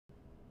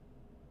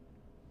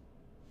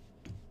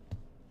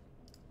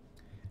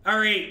All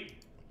right.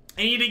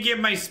 I need to give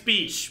my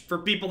speech for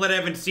people that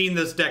haven't seen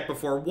this deck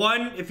before.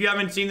 One, if you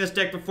haven't seen this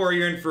deck before,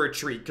 you're in for a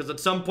treat, because at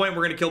some point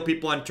we're going to kill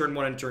people on turn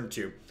 1 and turn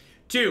 2.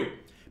 2,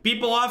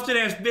 people often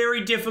ask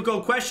very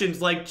difficult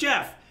questions like,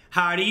 Jeff,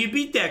 how do you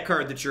beat that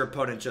card that your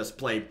opponent just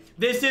played?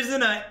 This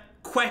isn't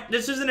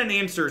an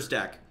answers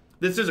deck.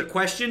 This is a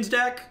questions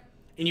deck,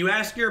 and you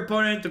ask your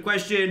opponent the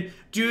question,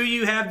 do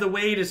you have the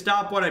way to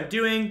stop what I'm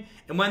doing?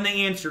 And when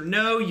they answer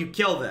no, you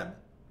kill them.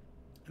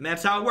 And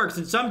that's how it works.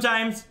 And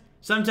sometimes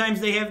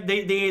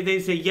they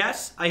say,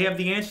 yes, I have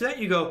the answer to that.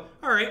 You go,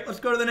 all right, let's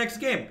go to the next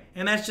game.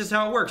 And that's just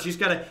how it works. You just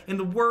gotta, in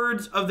the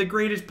words of the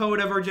greatest poet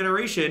of our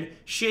generation,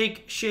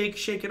 shake, shake,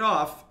 shake it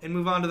off and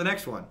move on to the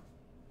next one.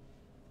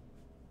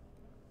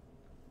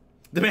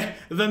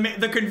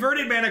 The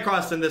converted mana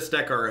costs in this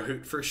deck are a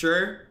hoot for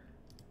sure.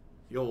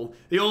 The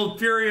old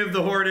Fury of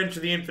the Horde into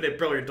the Infinite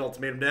Brilliant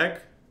Ultimatum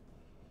deck.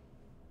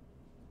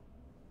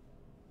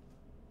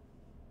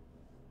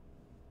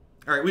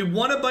 All right, we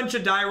won a bunch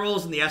of die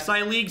rolls in the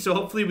SI League, so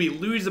hopefully we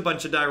lose a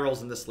bunch of die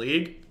rolls in this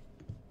league.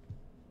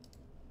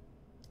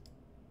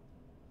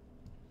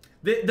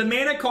 The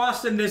mana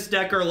costs in this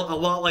deck are a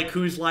lot like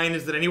whose line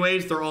is it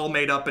anyways. They're all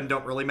made up and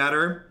don't really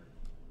matter.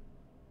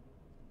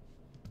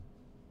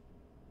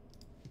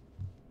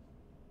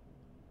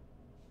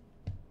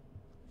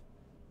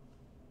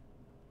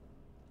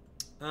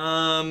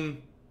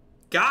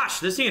 Gosh,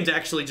 this hand's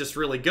actually just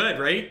really good,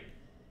 right?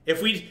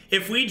 If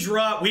we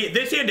draw,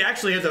 this hand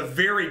actually has a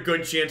very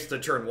good chance to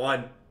turn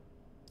 1.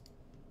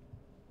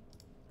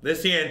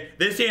 This hand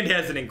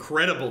has an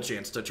incredible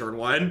chance to turn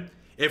 1.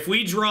 If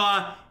we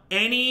draw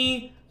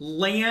any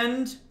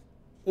land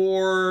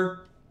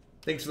or,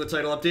 thanks for the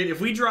title update,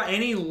 if we draw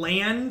any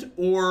land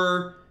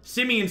or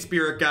Simian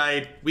Spirit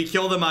Guide, we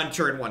kill them on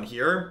turn 1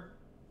 here.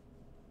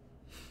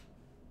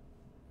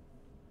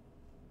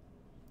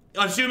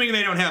 Assuming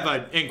they don't have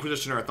an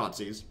Inquisition or a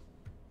Thoughtseize.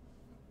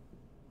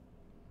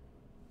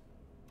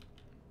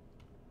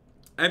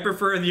 I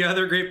prefer the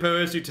other great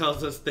poet who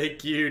tells us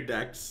thank you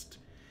next.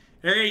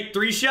 All right,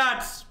 3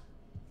 shots.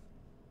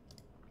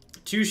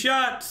 2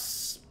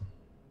 shots.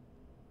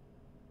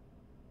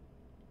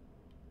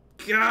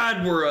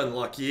 God, we're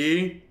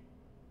unlucky.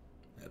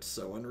 That's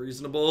so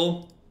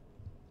unreasonable.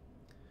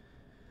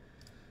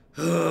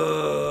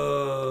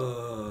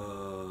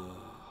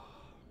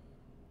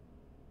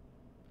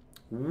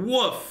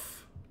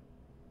 Woof.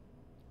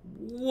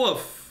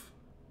 Woof.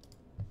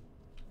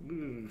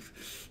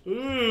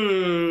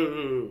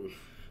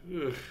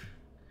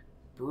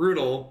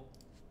 Brutal.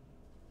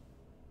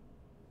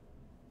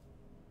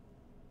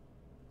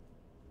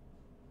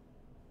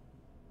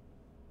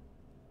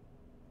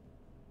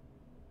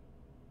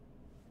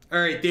 All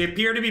right, they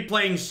appear to be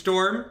playing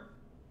Storm,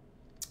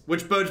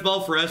 which bodes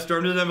well for us.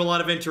 Storm doesn't have a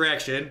lot of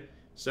interaction.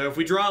 So if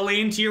we draw a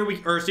land here,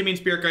 or Simian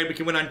Spirit Guide, we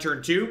can win on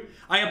turn 2.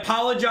 I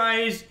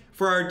apologize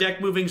for our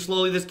deck moving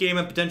slowly this game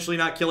and potentially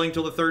not killing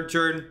till the 3rd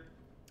turn.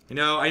 You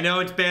know, I know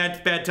it's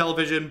bad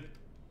television.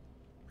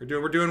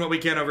 We're doing what we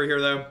can over here,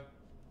 though.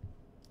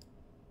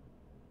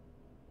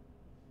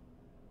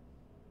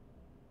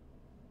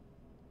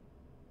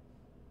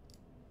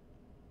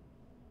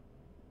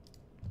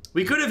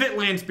 We could have hit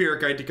Land Spirit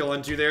Guide to kill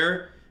into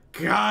there.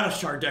 God,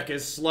 our deck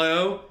is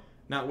slow.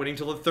 Not winning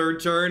till the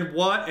 3rd turn.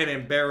 What an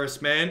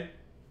embarrassment.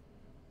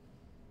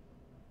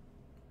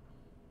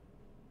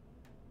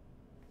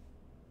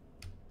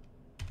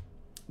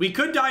 We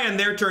could die on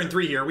their turn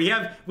 3 here. We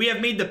have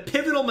made the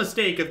pivotal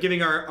mistake of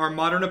giving our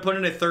modern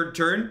opponent a 3rd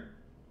turn.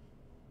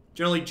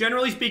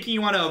 Generally speaking,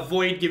 you want to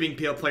avoid giving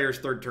players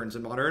 3rd turns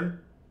in modern.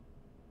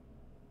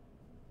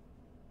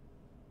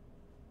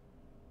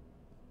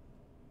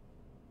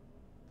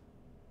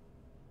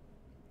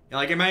 Yeah,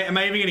 like, am I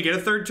even gonna get a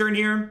 3rd turn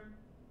here?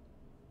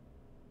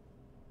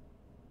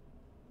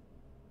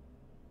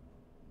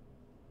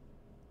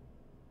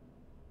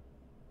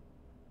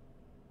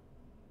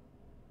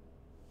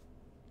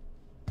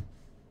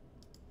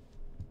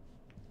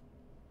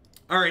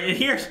 All right, and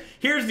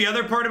here's the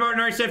other part about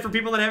Narset for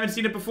people that haven't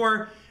seen it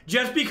before.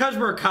 Just because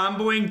we're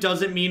comboing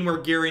doesn't mean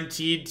we're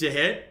guaranteed to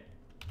hit.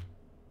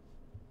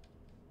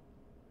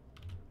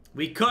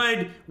 We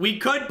could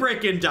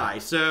brick and die.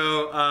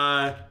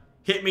 So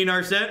hit me,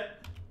 Narset.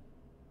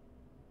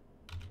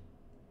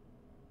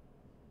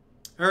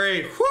 All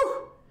right,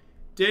 whew.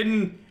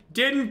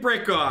 Didn't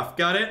brick off.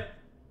 Got it.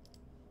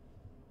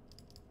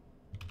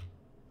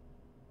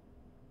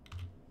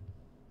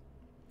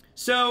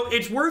 So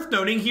it's worth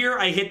noting here,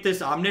 I hit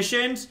this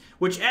Omniscience,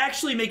 which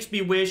actually makes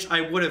me wish I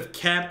would have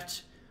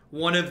kept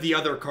one of the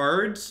other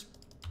cards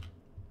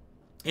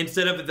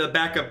instead of the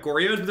backup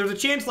Goryos. But there's a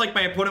chance like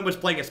my opponent was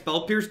playing a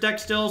Spell Pierce deck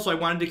still, so I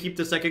wanted to keep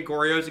the second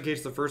Goryos in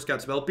case the first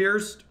got Spell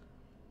Pierced.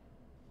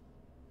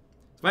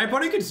 Is my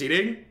opponent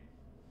conceding?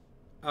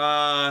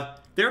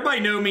 They're by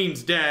no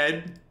means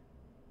dead.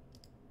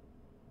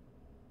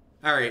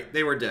 Alright,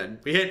 they were dead.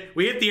 We hit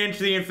the Edge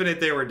to the Infinite,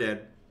 they were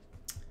dead.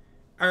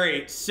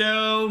 Alright,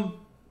 so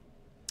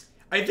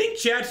I think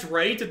chat's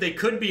right that they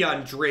could be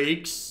on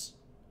Drakes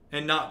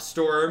and not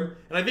Storm.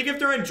 And I think if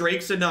they're on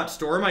Drakes and not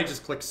Storm, I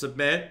just click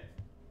submit.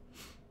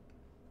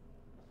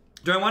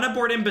 Do I want to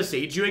board in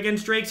Boseiju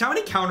against Drakes? How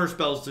many counter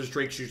spells does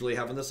Drakes usually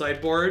have on the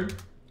sideboard?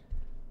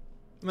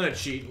 I'm going to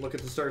cheat and look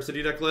at the Star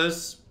City deck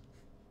list.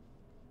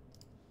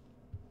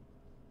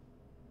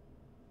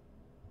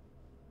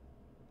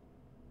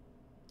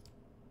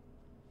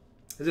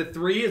 Is it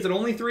 3? Is it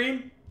only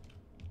 3?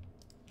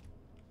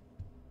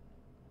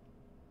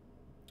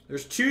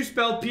 There's 2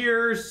 Spell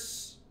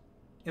Pierce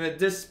and a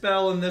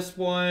Dispel in this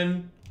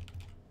one.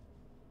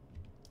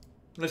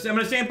 I'm going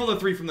to sample the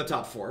 3 from the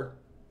top 4.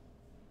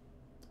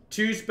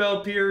 2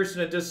 Spell Pierce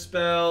and a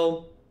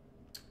Dispel.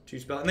 2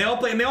 Spell. And they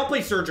all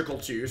play Surgical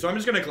too, so I'm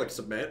just going to click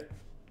Submit.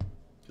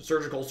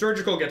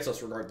 Surgical gets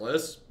us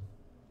regardless.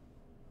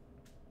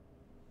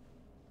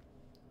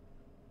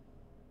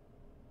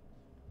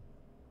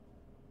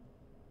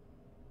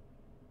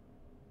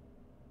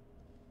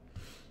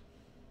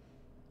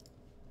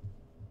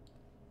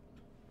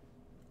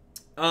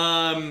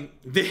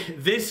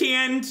 This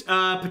hand,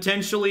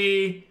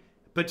 potentially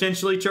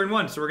turn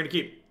 1, so we're gonna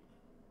keep.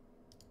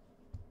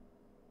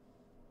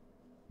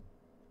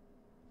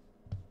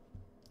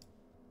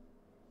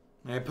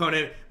 My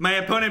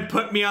opponent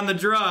put me on the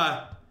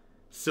draw.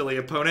 Silly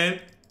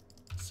opponent.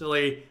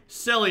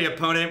 Silly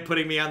opponent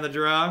putting me on the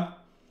draw.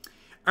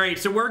 Alright,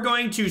 so we're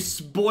going to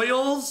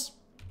spoils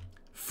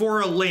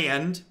for a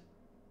land.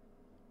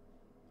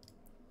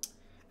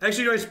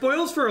 Actually, do I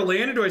spoils for a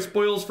land or do I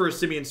spoils for a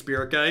Simian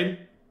Spirit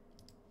Guide?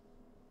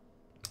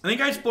 I think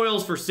I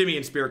spoils for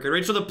Simian Spirit Guide,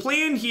 right? So the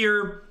plan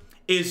here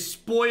is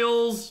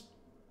spoils.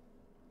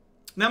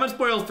 Not much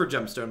spoils for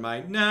Gemstone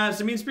Mine. Nah,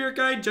 Simian Spirit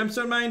Guide,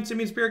 Gemstone Mine,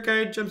 Simian Spirit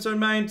Guide, Gemstone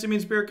Mine,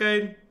 Simian Spirit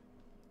Guide.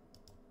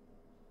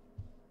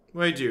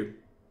 What do I do?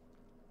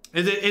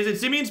 Is it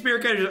Simian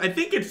Spirit Guide? I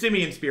think it's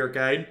Simian Spirit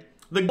Guide.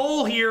 The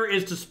goal here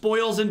is to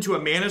spoils into a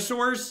mana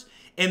source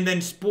and then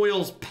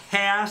spoils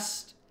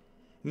past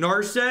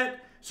Narset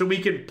so we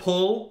can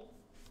pull.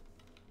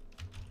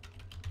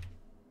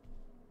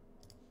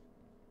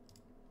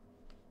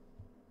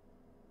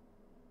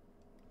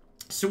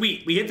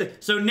 Sweet, we hit the,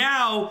 so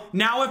now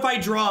if I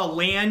draw a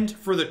land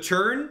for the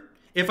turn,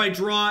 if I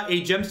draw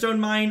a Gemstone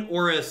Mine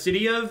or a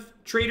City of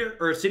Trader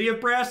or a City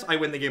of Brass, I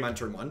win the game on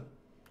turn 1.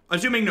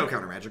 Assuming no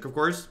counter magic, of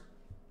course.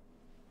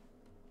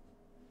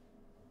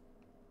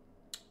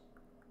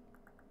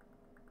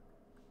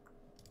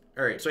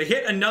 Alright, so I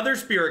hit another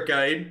Spirit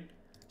Guide.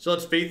 So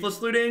it's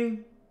Faithless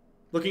Looting.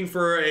 Looking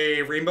for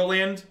a Rainbow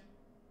Land.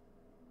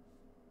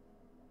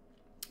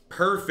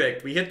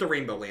 Perfect, we hit the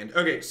Rainbow Land.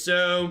 Okay,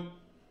 so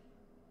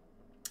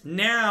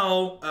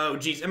now, oh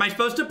geez, am I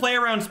supposed to play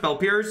around Spell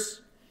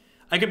Pierce?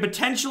 I could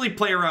potentially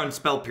play around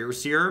Spell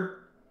Pierce here.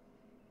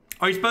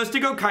 Are you supposed to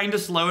go kind of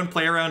slow and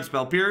play around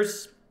Spell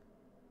Pierce?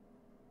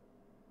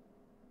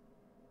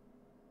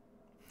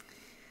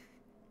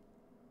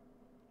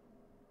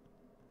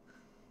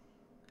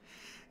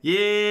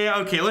 Yeah,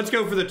 okay, let's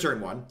go for the turn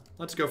 1.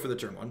 Let's go for the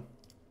turn 1.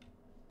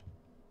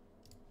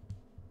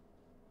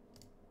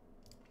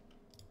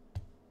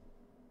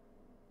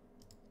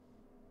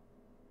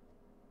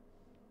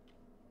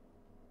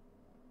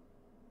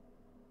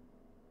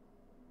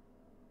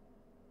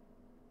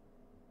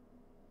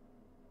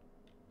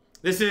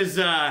 This is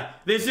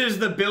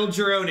the build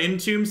your own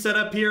Entomb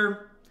setup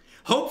here.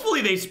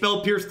 Hopefully they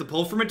spell pierce the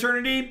Pull from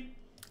Eternity, and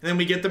then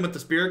we get them with the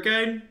Spirit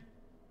Guide.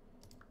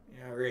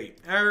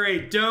 All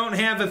right, don't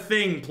have a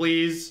thing,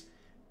 please.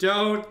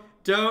 Don't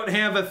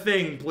have a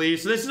thing,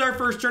 please. So this is our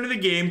first turn of the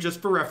game,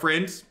 just for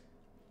reference.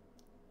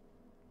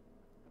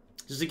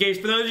 Just in case,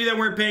 for those of you that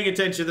weren't paying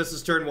attention, this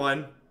is turn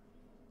 1.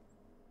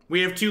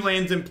 We have 2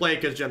 lands in play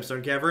because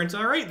Gemstone Caverns.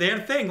 All right, they had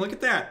a thing, look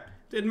at that.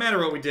 Didn't matter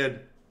what we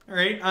did. All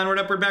right, onward,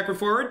 upward, backward,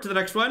 forward, to the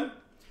next one.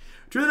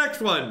 To the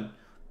next one.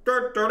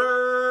 I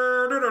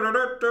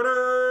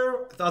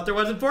thought there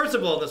wasn't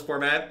Forcible in this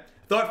format.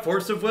 I thought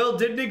Force of Will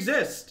didn't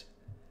exist.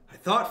 I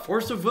thought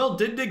Force of Will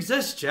didn't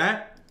exist,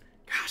 chat.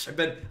 Gosh, I've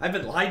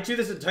been lied to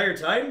this entire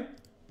time.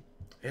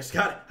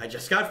 I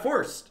just got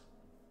forced.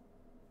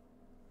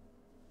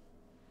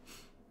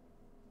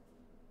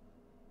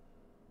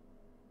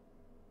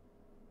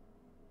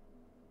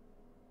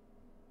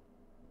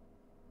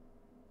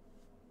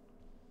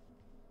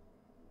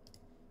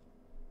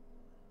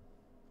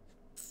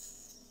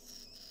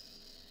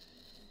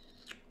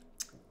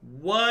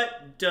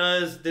 What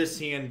does this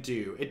hand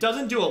do? It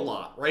doesn't do a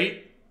lot,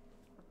 right?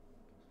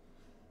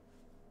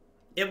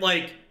 It,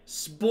 like,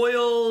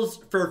 spoils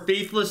for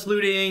Faithless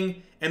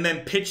Looting and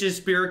then pitches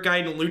Spirit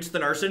Guide and loots the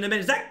Narset in a minute.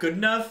 Is that good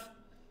enough?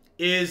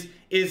 Is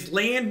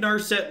land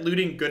Narset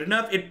looting good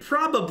enough? It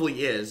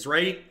probably is,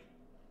 right?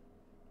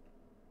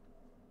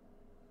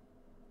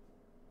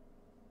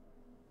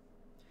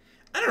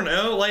 I don't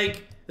know,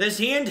 like, this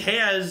hand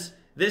has,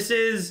 this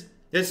is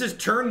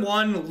turn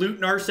 1,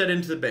 loot Narset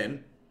into the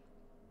bin.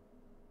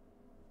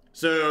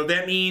 So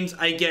that means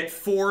I get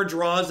 4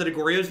 draws at a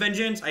Goryo's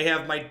Vengeance. I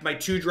have my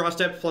 2 draw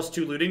steps plus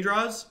 2 looting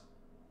draws.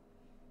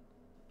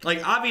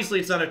 Like, obviously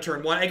it's not a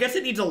turn 1. I guess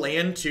it needs a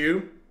land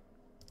too.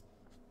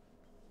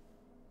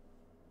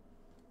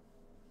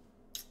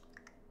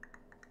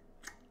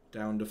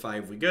 Down to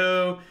 5 we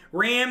go.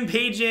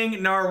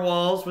 Rampaging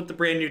Narwhals with the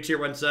brand new tier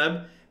 1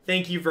 sub.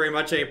 Thank you very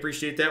much. I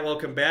appreciate that.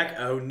 Welcome back.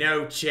 Oh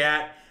no,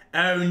 chat.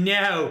 Oh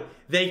no.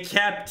 They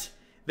kept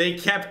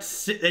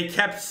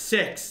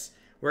 6.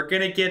 We're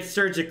gonna get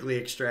surgically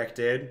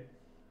extracted.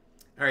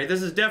 Alright,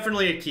 this is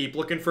definitely a keep.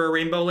 Looking for a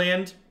rainbow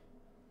land.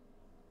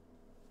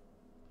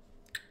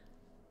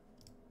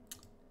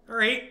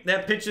 Alright,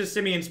 that pitches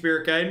Simian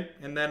Spirit Guide,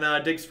 and then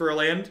digs for a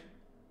land.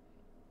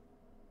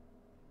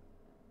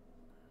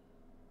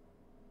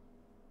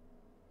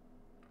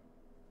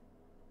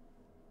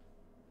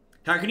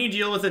 How can you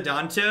deal with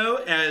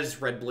Adanto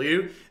as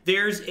red-blue?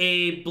 There's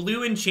a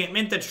blue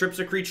enchantment that strips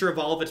a creature of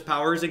all of its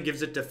powers and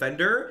gives it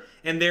Defender.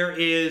 And there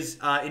is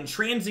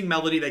Entrancing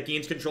Melody that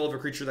gains control of a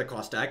creature that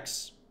costs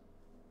X.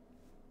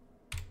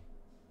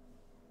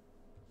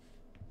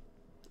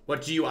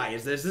 What GUI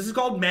is this? This is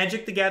called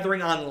Magic the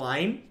Gathering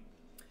Online.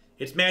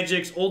 It's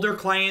Magic's older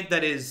client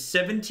that is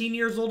 17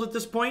 years old at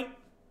this point.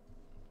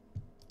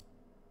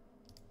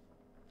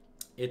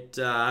 It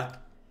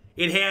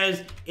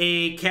has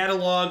a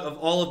catalog of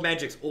all of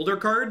Magic's older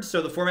cards.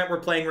 So the format we're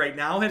playing right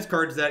now has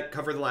cards that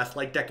cover the last,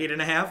 like, decade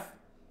and a half.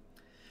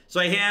 So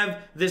I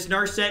have this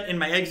Narset in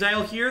my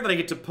exile here that I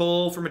get to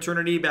pull from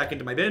Eternity back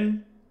into my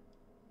bin.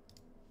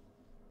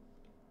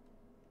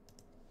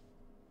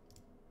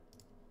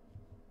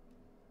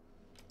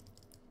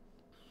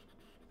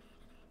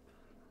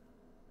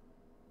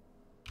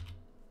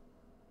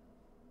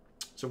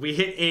 So if we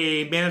hit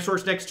a mana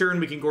source next turn,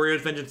 we can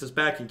Goryo's Vengeance this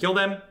back and kill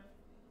them.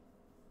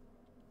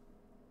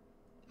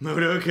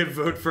 Moto can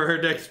vote for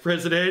our next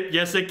president.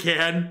 Yes, it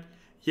can.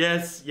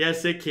 Yes,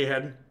 yes, it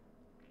can.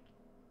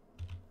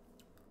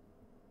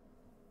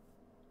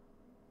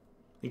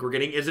 I think we're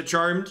getting Is It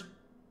Charmed?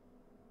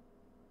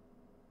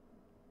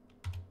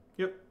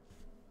 Yep.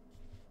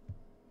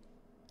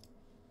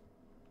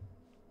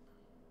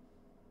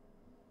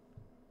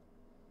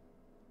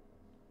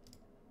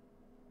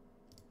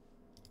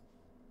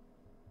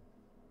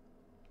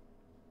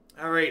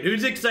 All right,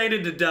 who's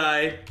excited to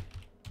die?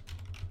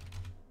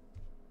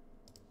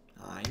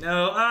 I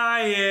know I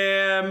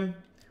am.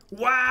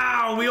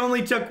 Wow, we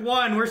only took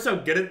 1. We're so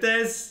good at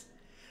this.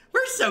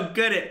 We're so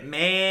good at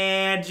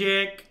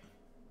Magic.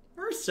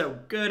 We're so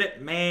good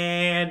at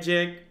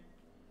Magic.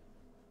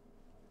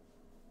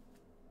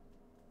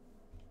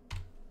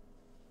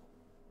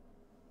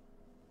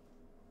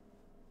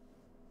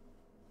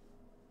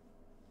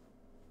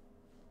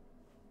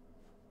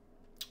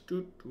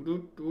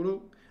 The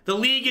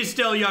league is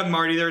still young,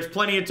 Marty. There's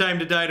plenty of time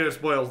to die to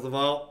spoils the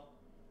vault.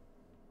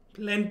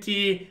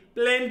 Plenty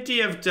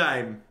of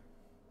time.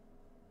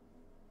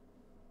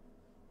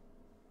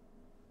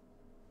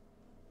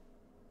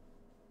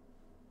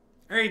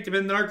 Alright, to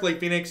bend the Arc Lake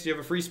Phoenix, do you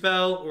have a free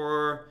spell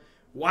or...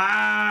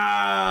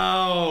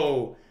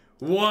 Wow!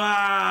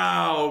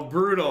 Wow!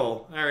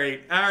 Brutal.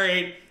 Alright.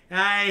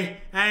 I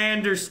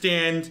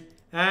understand.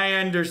 I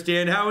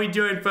understand. How are we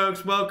doing,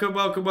 folks? Welcome.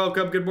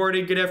 Good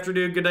morning, good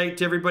afternoon, good night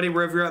to everybody,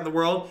 wherever you're at in the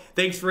world.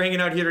 Thanks for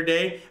hanging out here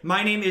today.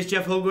 My name is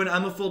Jeff Hoagland.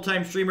 I'm a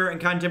full-time streamer and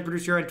content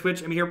producer on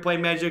Twitch. I'm here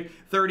playing Magic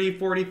 30,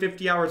 40,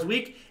 50 hours a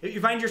week. If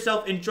you find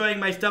yourself enjoying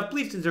my stuff,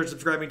 please consider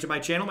subscribing to my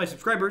channel. My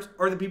subscribers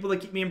are the people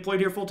that keep me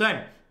employed here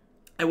full-time.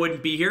 I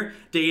wouldn't be here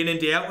day in and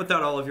day out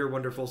without all of your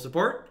wonderful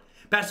support.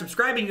 By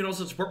subscribing, you can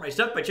also support my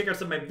stuff by checking out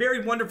some of my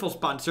very wonderful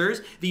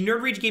sponsors. The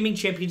Nerd Rage Gaming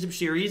Championship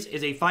Series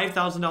is a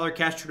 $5,000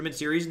 cash tournament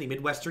series in the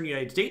Midwestern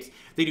United States.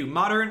 They do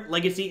Modern,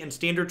 Legacy, and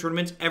Standard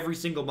tournaments every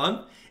single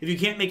month. If you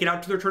can't make it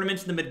out to their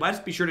tournaments in the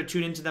Midwest, be sure to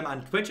tune into them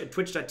on Twitch at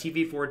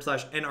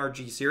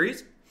twitch.tv/NRG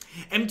series.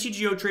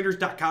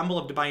 MTGOtraders.com will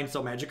love to buy and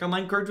sell Magic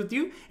Online cards with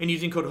you. And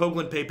using code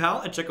Hoagland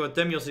PayPal and check out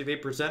them, you'll save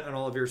 8% on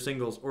all of your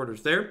singles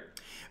orders there.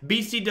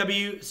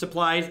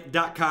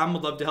 BCWSupplies.com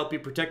would love to help you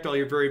protect all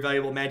your very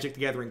valuable Magic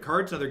the Gathering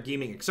cards and other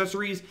gaming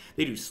accessories.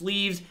 They do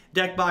sleeves,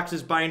 deck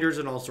boxes, binders,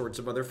 and all sorts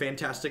of other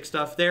fantastic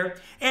stuff there.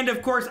 And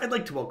of course, I'd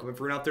like to welcome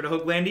everyone out there to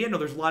Hoaglandia. I know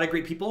there's a lot of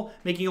great people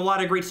making a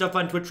lot of great stuff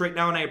on Twitch right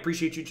now, and I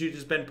appreciate you to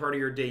spend part of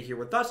your day here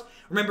with us.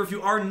 Remember, if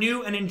you are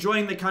new and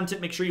enjoying the content,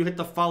 make sure you hit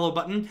the follow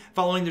button.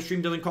 Following the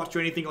stream doesn't cost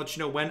you anything. I'll let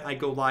you know when I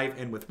go live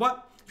and with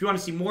what. If you want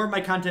to see more of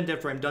my content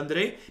after I'm done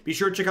today, be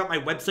sure to check out my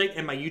website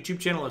and my YouTube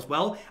channel as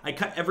well. I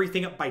cut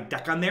everything up by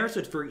deck on there, so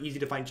it's very easy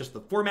to find just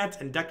the formats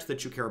and decks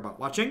that you care about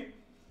watching.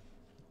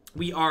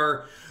 We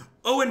are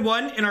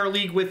 0-1 in our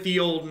league with the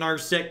old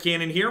Narset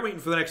cannon here, waiting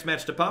for the next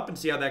match to pop and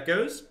see how that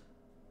goes.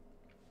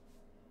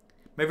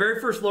 My very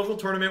first local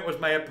tournament was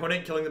my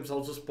opponent killing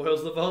themselves with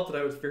Spoils the Vault, and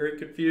I was very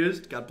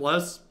confused. God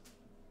bless.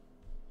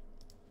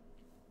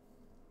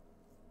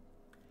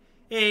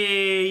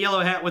 Hey, Yellow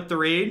Hat with the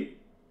raid.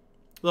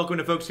 Welcome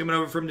to folks coming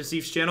over from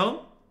Naseef's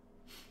channel.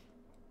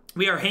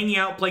 We are hanging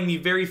out playing the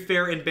very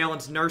fair and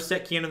balanced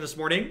Narset cannon this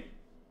morning.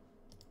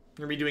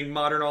 We're going to be doing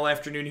Modern all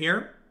afternoon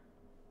here.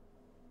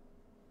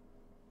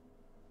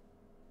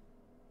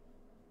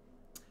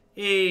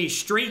 Hey,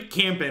 Straight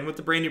Campin' with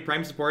the brand new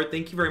Prime support.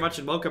 Thank you very much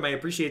and welcome. I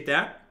appreciate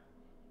that.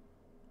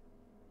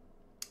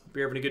 Hope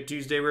you're having a good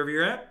Tuesday wherever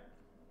you're at.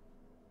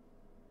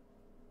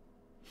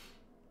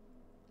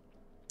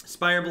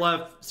 Spire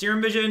Bluff, Serum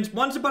Visions.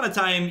 Once upon a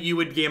time, you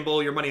would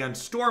gamble your money on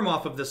Storm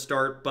off of the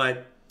start,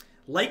 but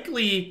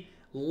likely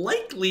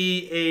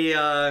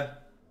a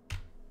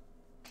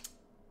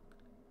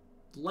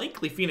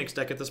likely Phoenix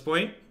deck at this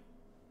point.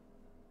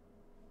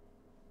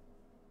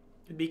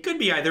 Could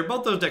be either.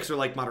 Both those decks are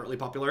like moderately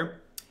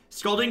popular.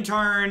 Scalding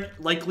Tarn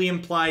likely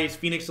implies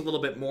Phoenix a little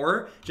bit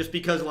more, just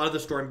because a lot of the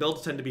Storm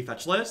builds tend to be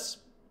fetchless.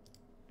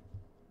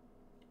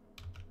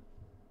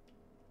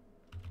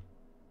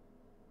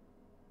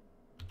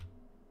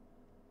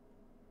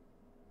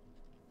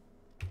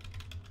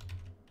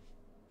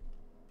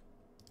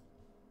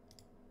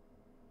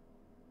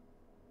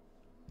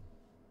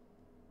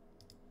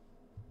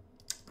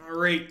 All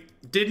right,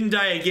 didn't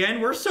die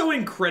again. We're so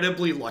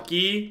incredibly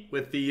lucky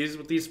with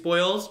these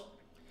spoils.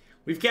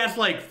 We've cast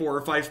like 4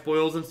 or 5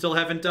 spoils and still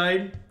haven't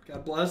died.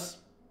 God bless.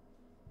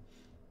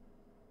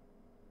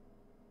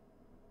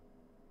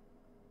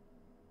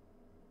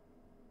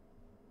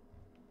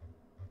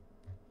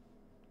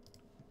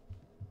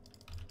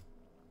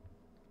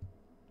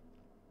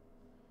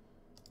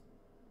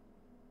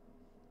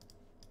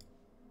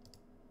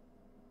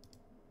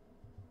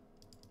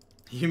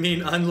 You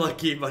mean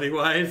unlucky, buddy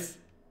wise?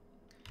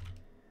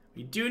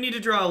 We do need to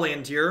draw a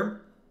land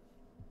here.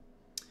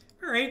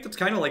 Alright, that's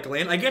kind of like a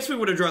land. I guess we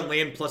would have drawn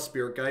land plus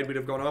Spirit Guide. We'd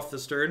have gone off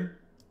this turn.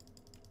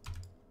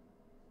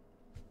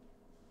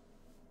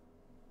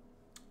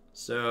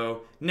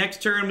 So,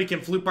 next turn we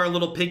can floop our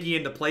little piggy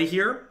into play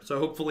here. So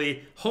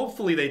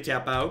hopefully they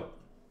tap out.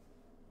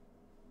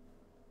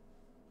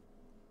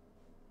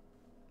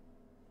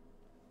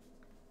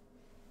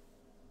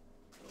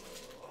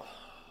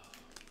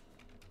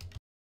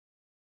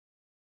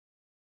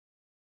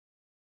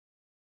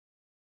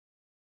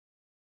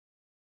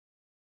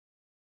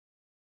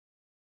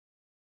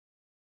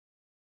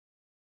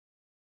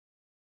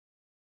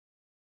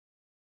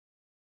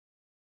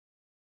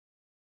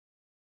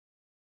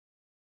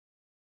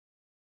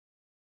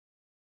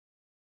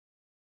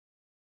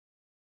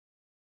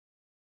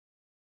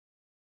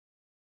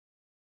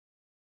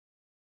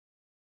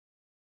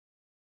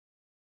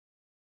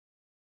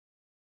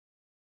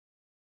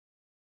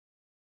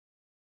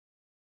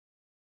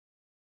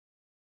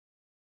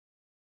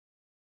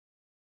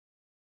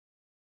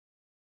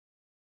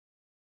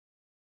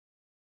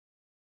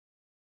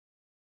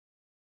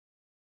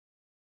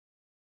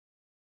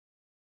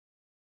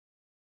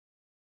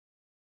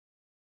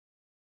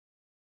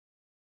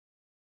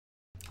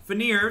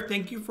 Veneer,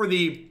 thank you for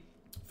the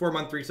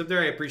 4-month resub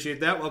there. I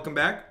appreciate that. Welcome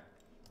back.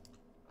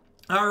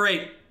 All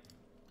right.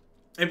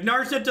 If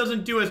Narset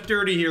doesn't do us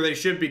dirty here, they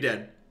should be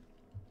dead.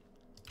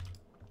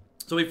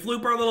 So we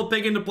floop our little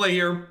pig into play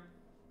here.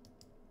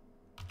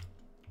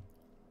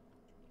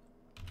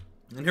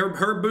 And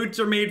her boots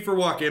are made for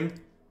walking.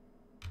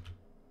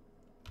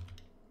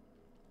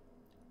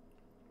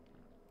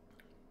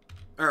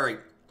 All right.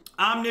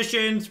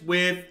 Omniscience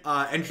with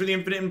Enter the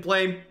Infinite in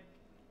play.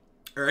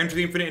 Or Enter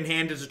the Infinite in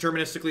hand is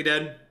deterministically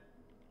dead.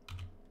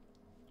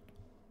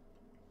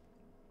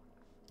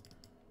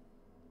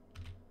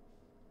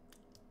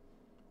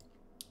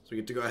 So we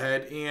get to go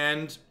ahead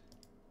and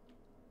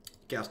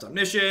cast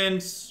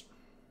Omniscience.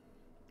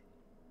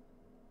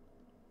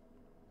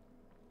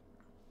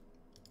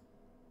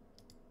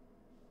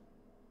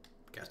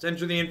 Cast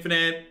Enter the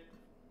Infinite.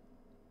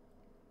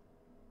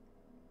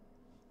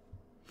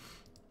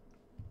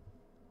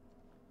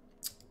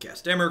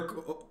 Cast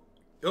Emrakul.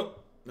 Oh,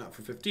 not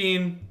for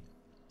 15.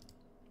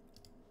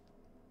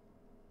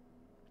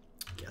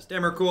 Cast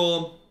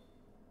Emrakul.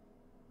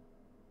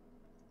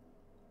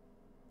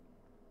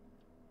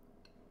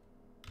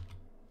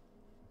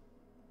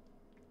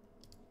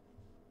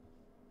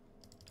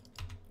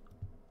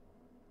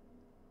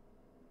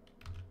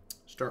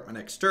 Start my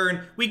next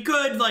turn. We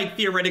could, like,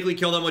 theoretically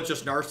kill them with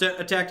just Narset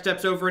attack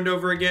steps over and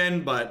over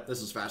again, but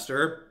this is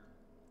faster.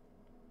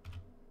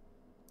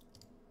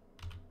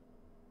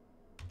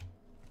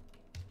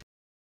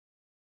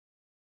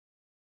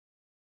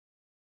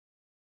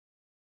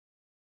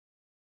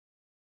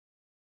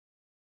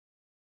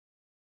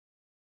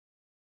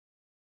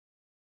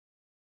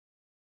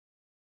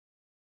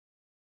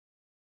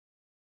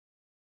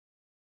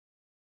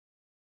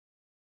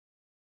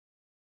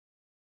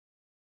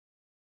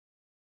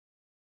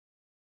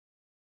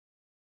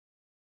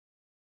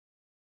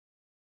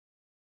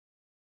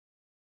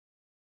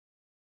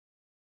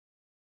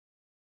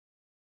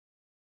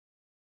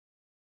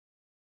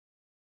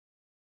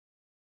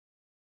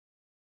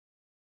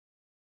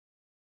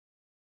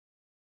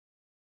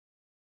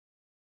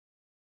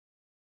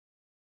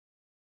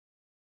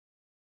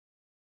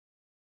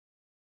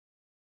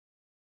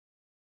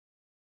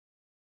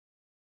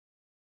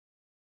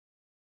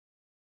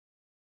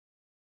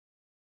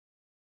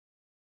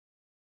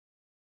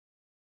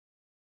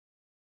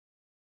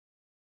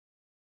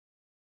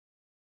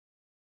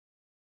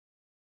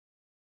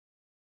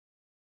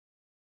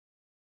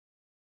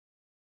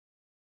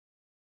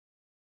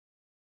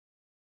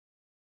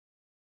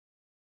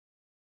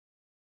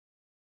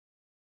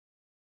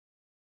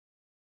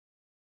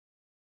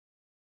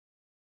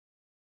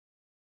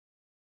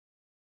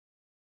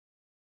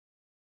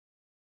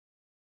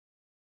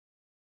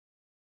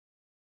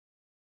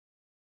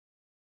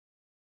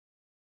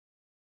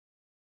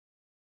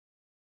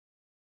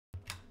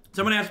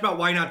 Someone asked about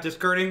why not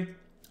discarding.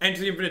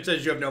 Entity Infinite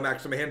says you have no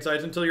maximum hand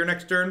size until your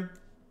next turn.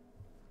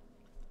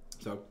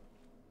 So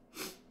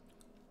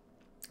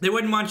they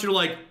wouldn't want you to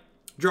like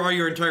draw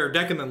your entire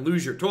deck and then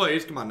lose your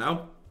toys. Come on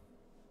now.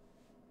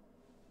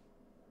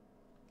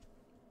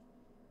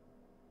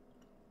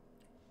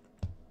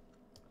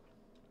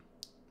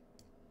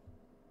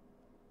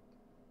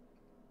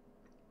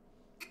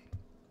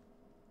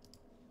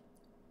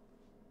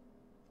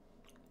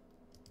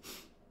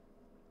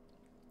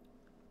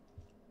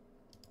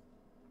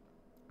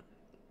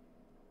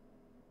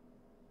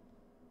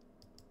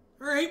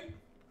 All right.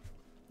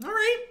 All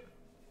right.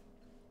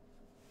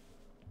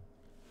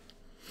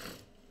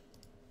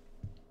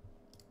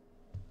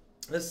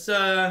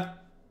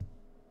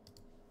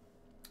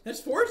 This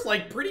fort's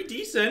like pretty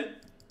decent.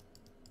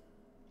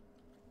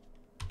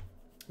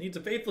 Needs a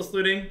Faithless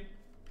Looting.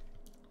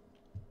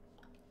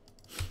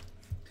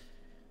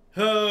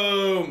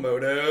 Oh,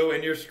 Moto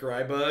and your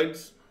Scry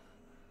Bugs.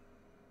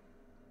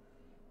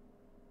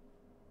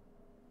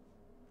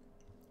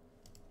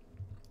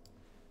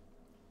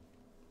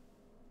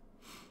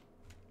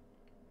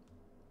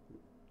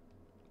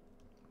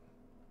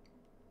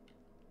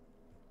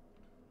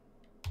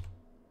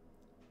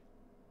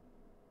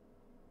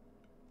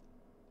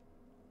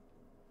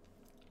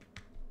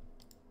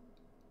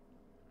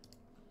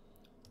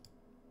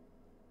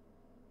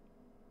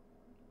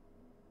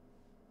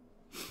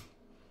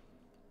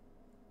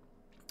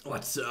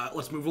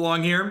 Let's move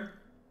along here.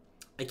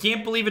 I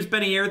can't believe it's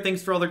been a year.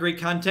 Thanks for all the great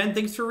content.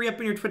 Thanks for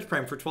re-upping your Twitch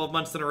Prime for 12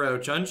 months in a row,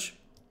 Chunch.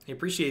 I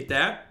appreciate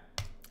that.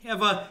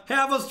 Have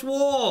a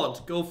sword.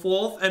 Go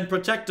forth and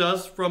protect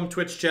us from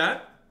Twitch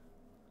chat.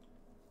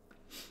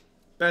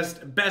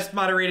 Best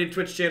moderated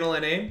Twitch channel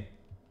NA.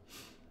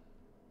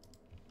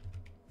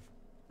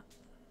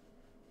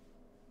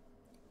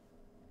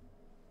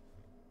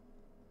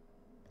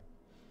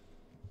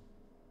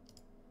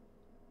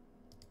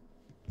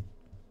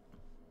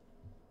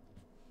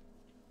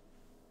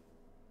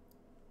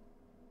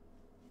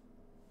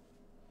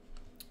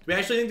 Do we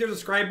actually think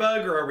there's a Scry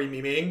bug, or are we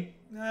memeing?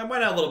 Why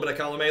not a little bit of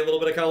column A, a little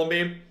bit of column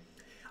B?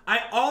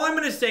 All I'm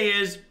going to say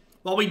is,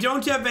 while we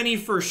don't have any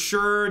for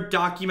sure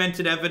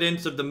documented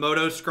evidence of the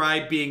Moto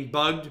Scry being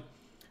bugged,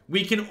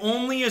 we can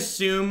only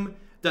assume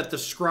that the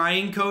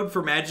scrying code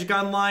for Magic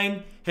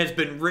Online has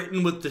been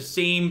written with the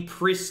same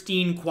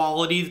pristine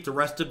quality that the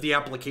rest of the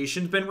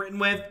application's been written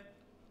with.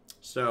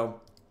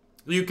 So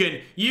you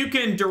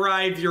can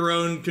derive your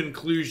own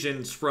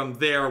conclusions from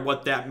there,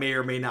 what that may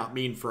or may not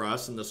mean for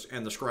us and the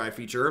Scry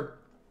feature.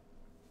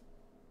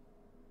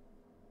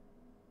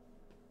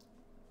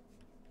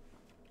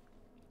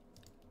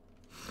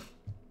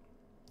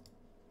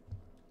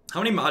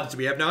 How many mods do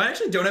we have now? I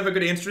actually don't have a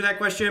good answer to that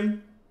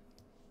question.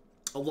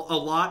 A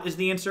lot is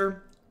the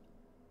answer.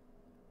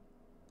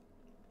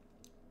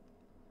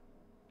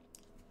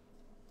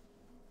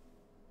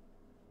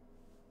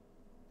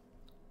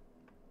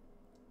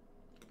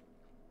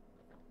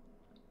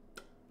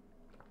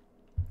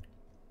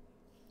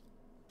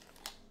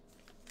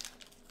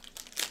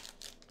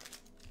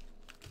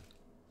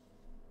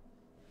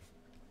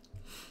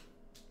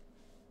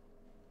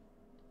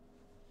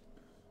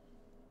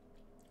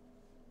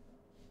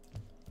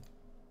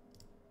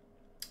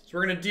 So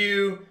we're going to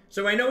do,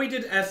 so I know we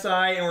did SI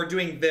and we're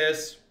doing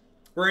this.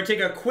 We're going to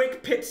take a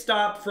quick pit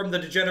stop from the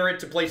Degenerate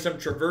to play some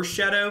Traverse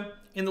Shadow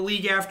in the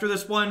league after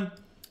this one.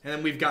 And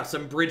then we've got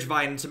some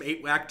Bridgevine and some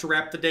 8-Whack to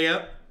wrap the day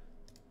up.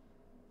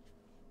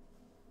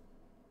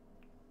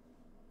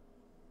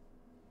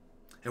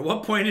 At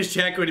what point is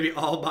chat going to be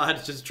all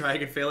mods just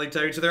trying and failing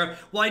to each other?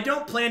 Well, I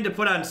don't plan to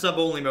put on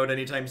sub-only mode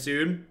anytime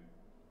soon.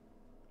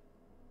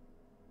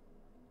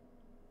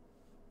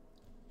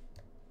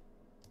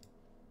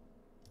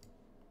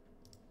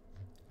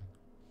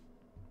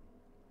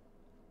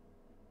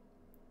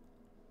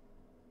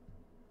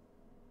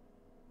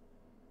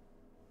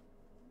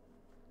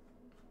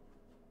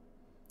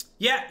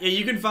 Yeah,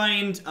 you can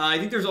find. I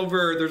think there's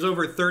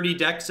over 30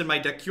 decks in my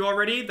deck queue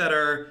already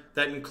that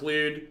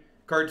include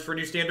cards for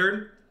New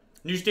Standard.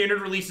 New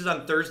Standard releases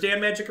on Thursday on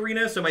Magic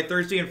Arena, so my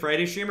Thursday and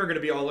Friday stream are going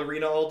to be all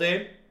Arena all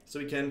day, so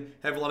we can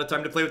have a lot of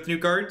time to play with new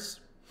cards.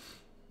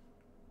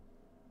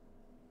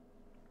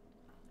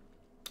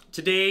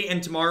 Today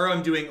and tomorrow,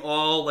 I'm doing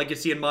all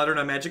Legacy and Modern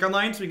on Magic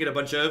Online, so we can get a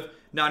bunch of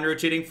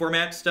non-rotating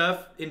format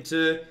stuff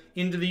into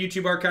the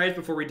YouTube archives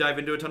before we dive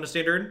into a ton of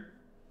Standard.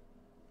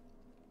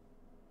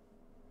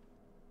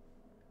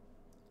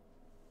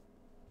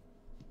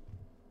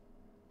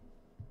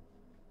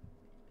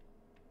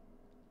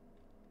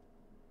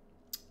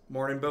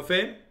 Morning,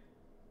 Buffet.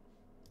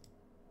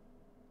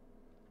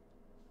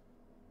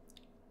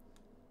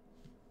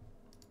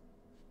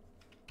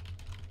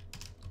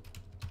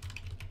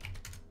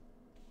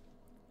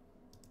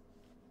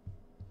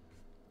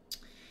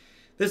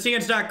 This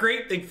hand's not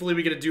great. Thankfully,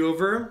 we get a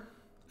do-over.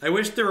 I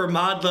wish there were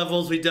mod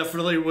levels. We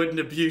definitely wouldn't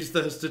abuse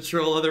those to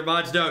troll other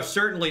mods. No,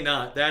 certainly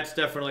not. That's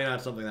definitely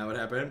not something that would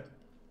happen.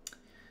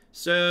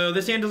 So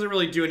this hand doesn't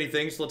really do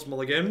anything, so let's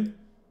mulligan.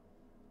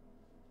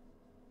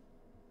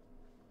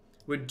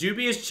 Would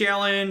Dubious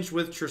Challenge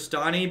with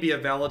Tristani be a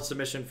valid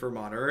submission for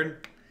Modern?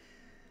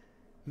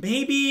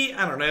 Maybe,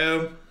 I don't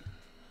know.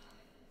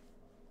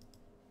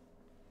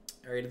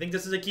 Alright, I think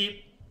this is a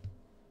keep.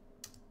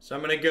 So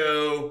I'm gonna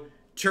go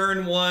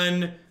turn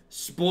 1,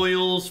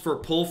 spoils for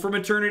pull from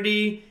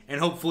Eternity, and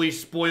hopefully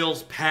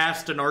spoils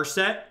past a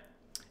Narset.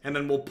 And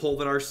then we'll pull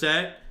the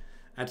Narset.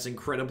 That's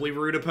incredibly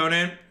rude,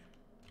 opponent.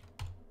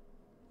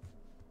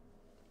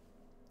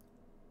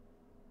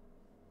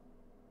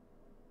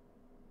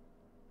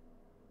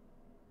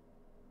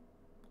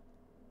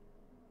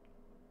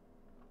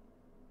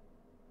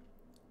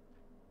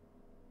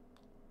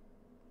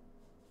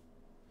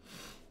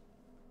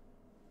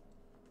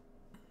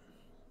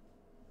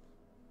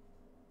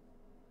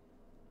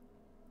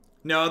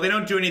 No, they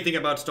don't do anything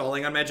about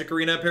stalling on Magic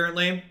Arena,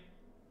 apparently.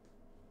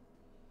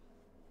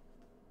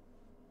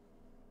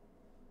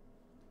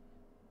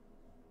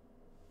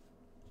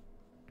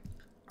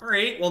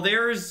 Alright, well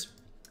there's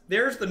the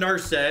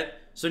Narset.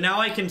 So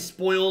now I can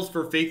spoils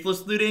for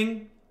Faithless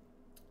Looting.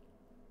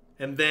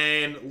 And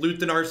then loot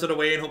the Narset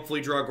away and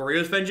hopefully draw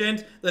Goryo's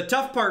Vengeance. The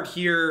tough part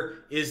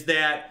here is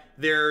that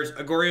there's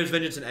a Goryo's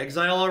Vengeance in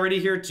Exile already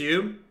here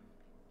too.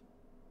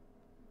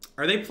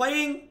 Are they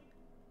playing...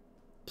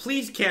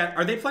 Please, cat.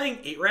 Are they playing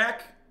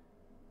 8-rack?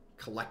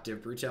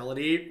 Collective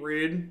Brutality.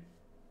 Rude.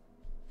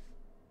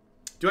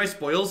 Do I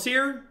spoils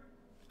here?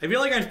 I feel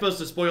like I'm supposed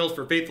to spoils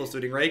for Faithless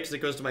Looting, right? Because it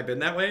goes to my bin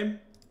that way.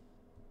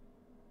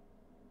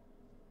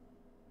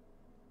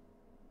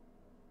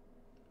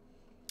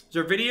 Is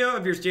there a video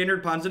of your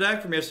standard Ponza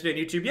deck from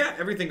yesterday on YouTube? Yeah,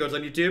 everything goes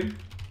on YouTube.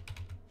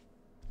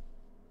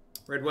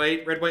 Red,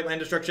 white, land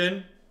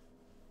destruction.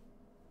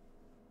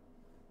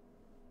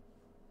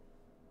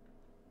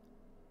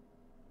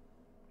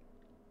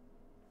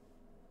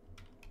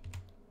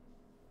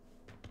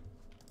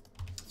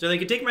 So they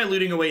can take my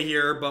looting away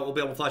here, but we'll be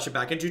able to flash it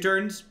back in 2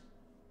 turns.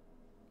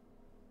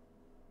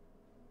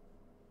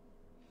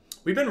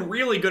 We've been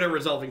really good at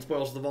resolving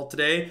spoils of the vault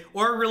today,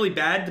 or really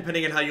bad,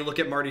 depending on how you look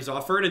at Marty's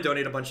offer to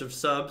donate a bunch of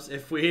subs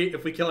if we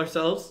kill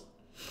ourselves.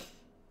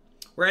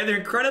 We're either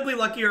incredibly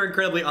lucky or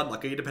incredibly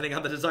unlucky, depending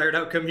on the desired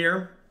outcome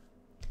here.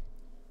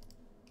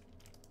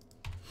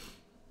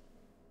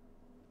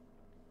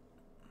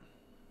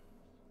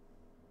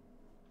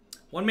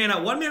 One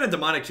mana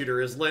Demonic Tutor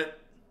is lit.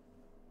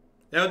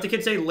 Is that what the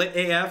kids say? Lit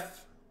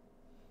AF?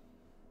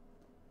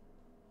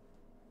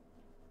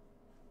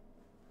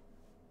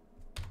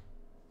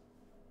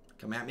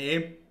 Come at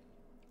me.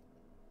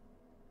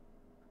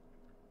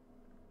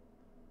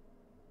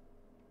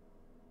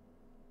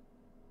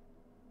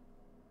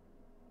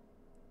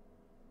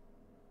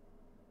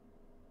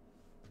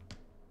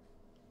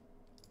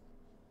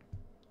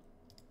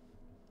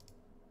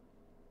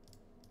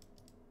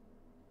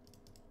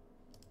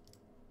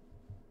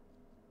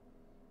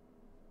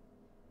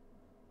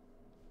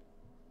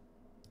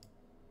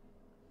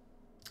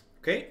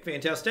 Okay,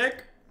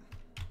 fantastic.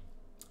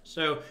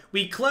 So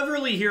we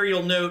cleverly here,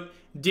 you'll note,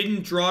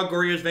 didn't draw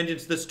Goryo's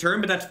Vengeance this turn,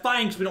 but that's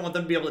fine because we don't want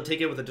them to be able to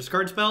take it with a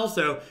discard spell.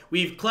 So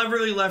we've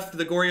cleverly left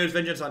the Goryo's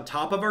Vengeance on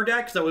top of our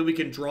deck, so that way we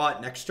can draw it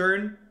next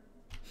turn.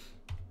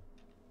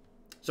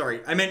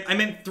 Sorry, I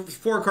meant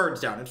 4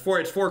 cards down. It's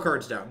four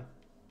cards down.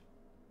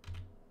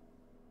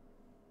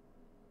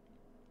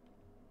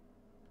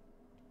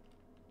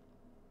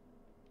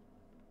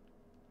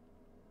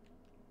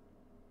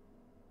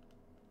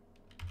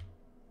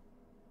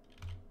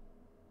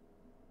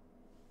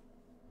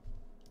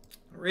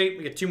 Alright,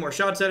 we get 2 more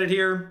shots at it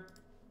here.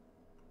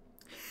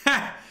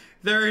 Ha!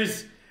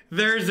 There's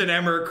an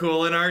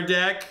Emrakul in our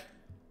deck.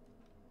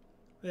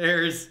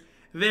 There's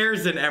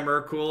an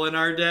Emrakul in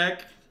our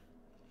deck.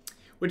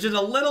 Which is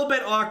a little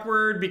bit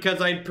awkward because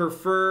I'd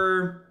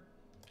prefer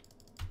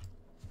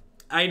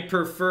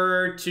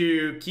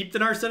to keep the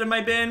Narset in my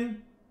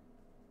bin.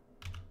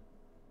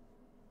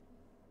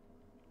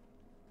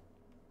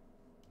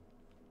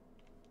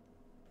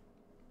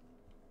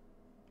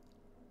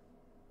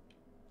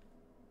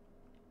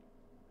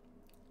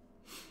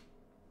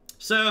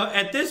 So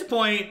at this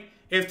point,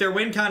 if their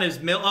win con is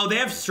oh, they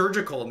have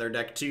Surgical in their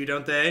deck too,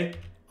 don't they?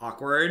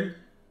 Awkward.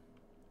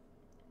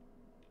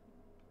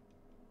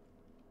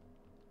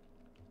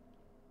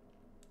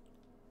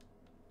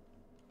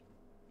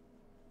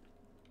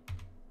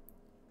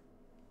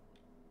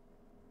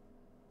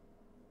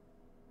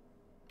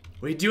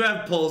 We do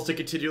have pulls to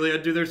continually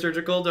undo their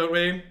Surgical, don't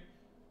we?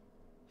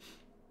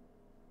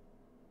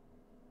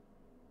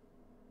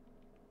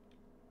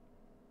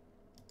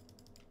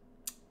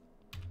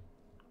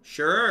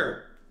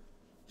 Sure.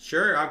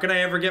 Sure, how can I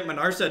ever get my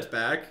Narsets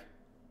back?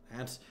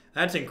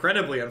 That's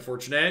incredibly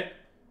unfortunate.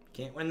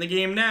 Can't win the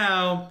game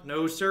now.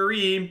 No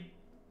siree.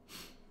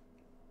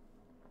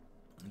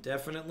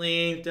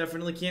 Definitely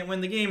can't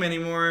win the game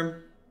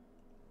anymore.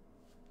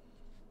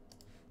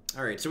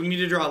 Alright, so we need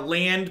to draw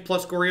land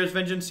plus Goryo's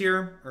Vengeance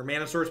here. Or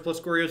Mana Source plus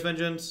Goryo's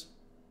Vengeance.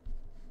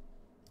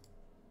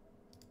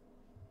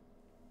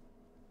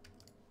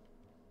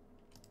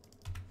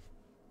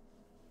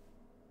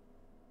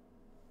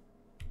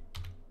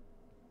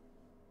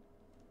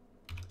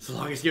 So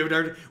long as game of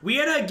Narset. We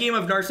had a game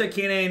of Narset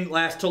Cannon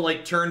last till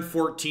like turn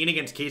 14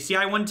 against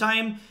KCI one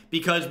time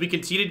because we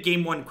conceded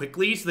game 1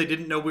 quickly, so they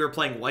didn't know we were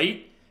playing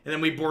white, and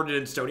then we boarded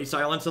in Stony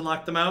Silence and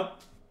locked them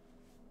out.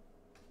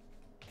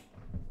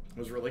 It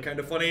was really kind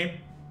of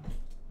funny.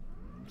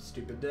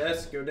 Stupid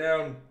desk, go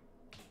down.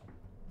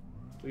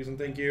 Please and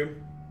thank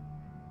you.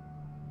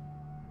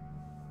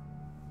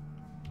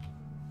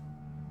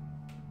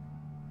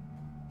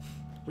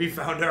 We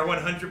found our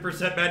 100%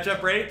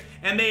 matchup rate,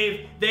 and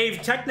they are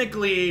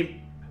technically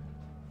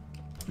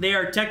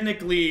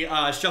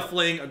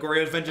shuffling a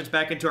Goryo's Vengeance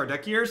back into our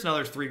deck here, so now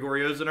there's 3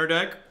 Goryos in our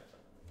deck.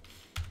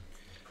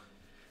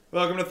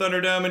 Welcome to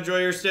Thunderdome, enjoy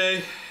your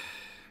stay.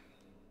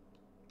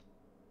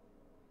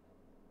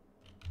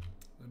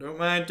 Don't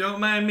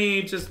mind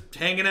me, just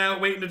hanging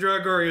out, waiting to draw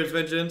Goryo's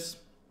Vengeance.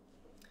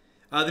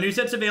 The new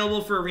set's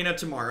available for Arena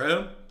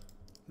tomorrow,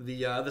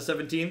 the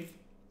 17th.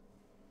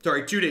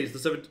 Sorry, 2 days,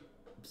 the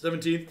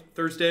 17th,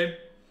 Thursday.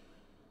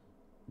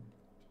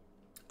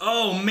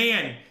 Oh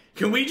man,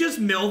 can we just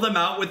mill them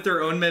out with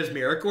their own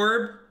Mesmeric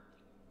Orb?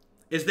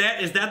 Is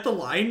that the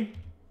line?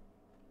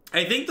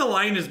 I think the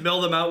line is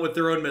mill them out with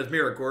their own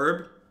Mesmeric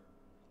Orb.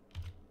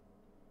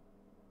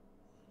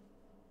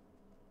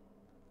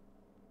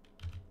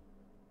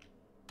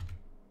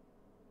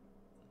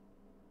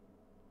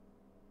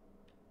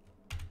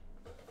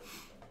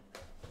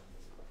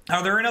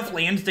 Are there enough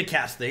lands to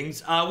cast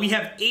things? We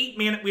have 8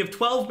 mana. We have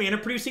 12 mana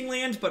producing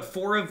lands, but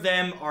 4 of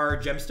them are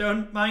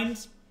Gemstone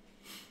Mines.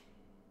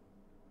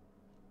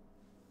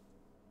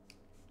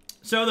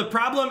 So the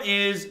problem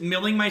is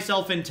milling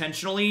myself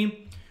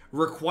intentionally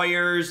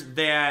requires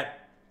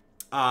that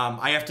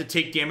I have to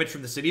take damage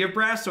from the City of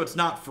Brass, so it's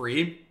not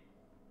free.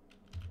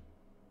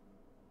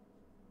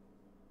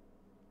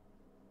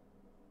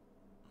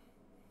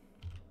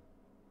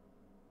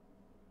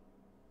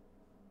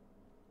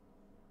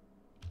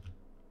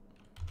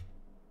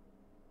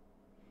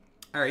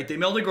 All right, they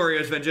milled a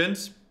Goryo's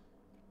Vengeance.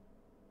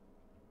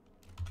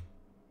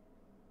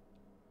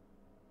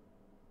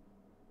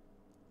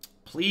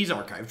 Please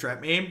archive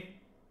trap me.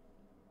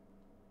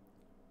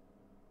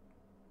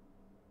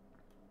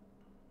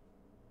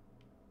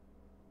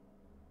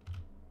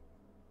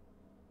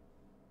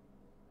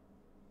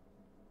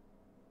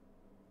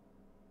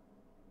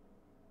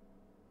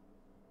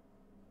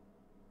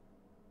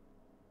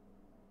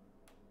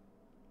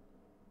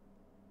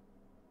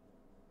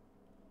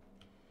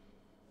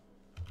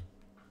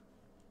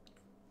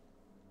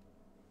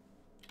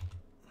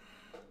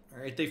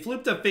 Alright, they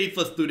flipped up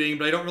Faithless Looting,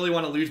 but I don't really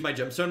want to lose my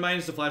Gemstone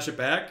Mines to flash it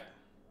back.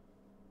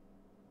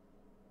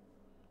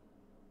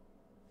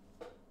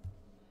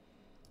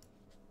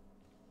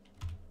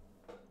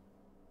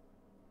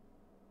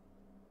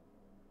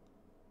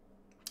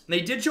 They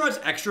did show us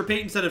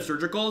Extirpate instead of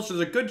Surgical, so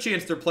there's a good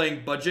chance they're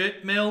playing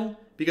Budget Mill,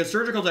 because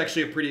Surgical is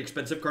actually a pretty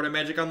expensive card in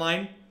Magic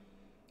Online. It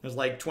was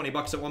like 20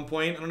 bucks at one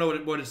point. I don't know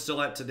what it's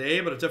still at today,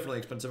 but it's definitely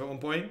expensive at one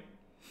point.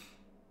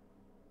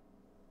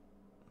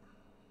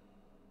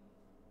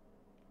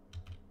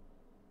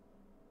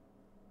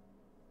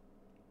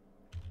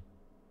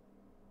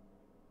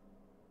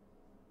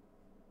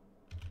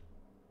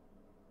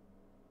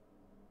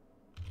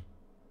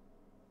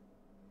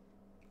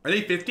 Are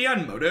they 50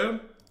 on Moto?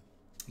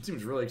 It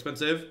seems really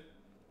expensive.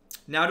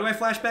 Now do I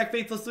flashback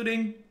Faithless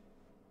Looting?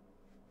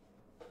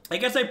 I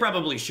guess I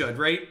probably should,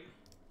 right?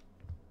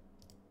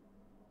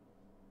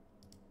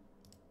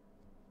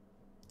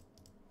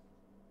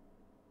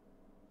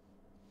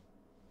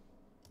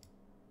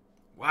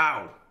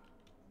 Wow.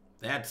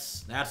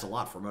 That's a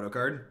lot for a Moto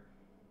card.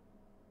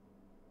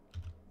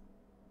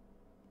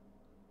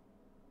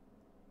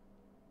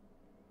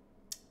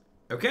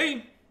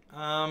 Okay.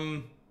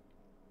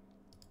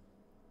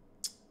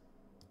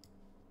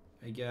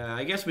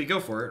 I guess we go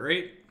for it,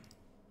 right?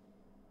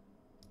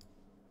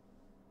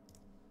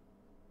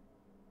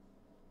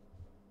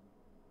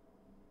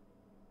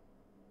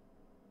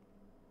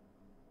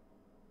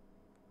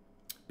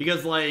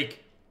 Because,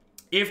 like,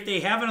 if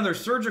they have another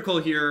Surgical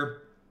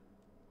here,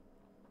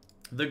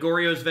 the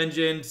Goryo's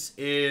Vengeance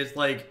is,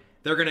 like,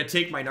 they're going to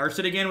take my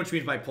Narset again, which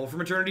means my Pull from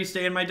Eternity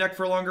stay in my deck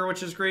for longer,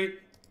 which is great.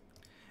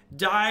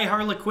 Die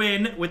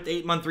Harlequin with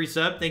the 8-month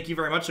resub. Thank you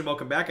very much and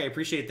welcome back. I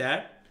appreciate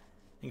that.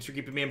 Thanks for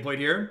keeping me employed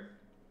here.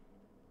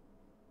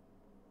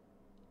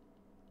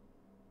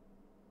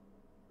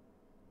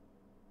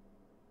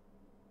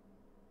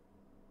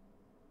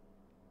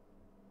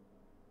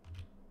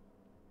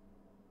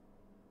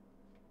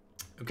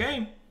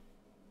 Okay.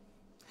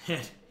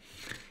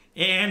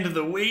 And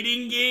the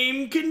waiting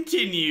game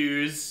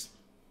continues.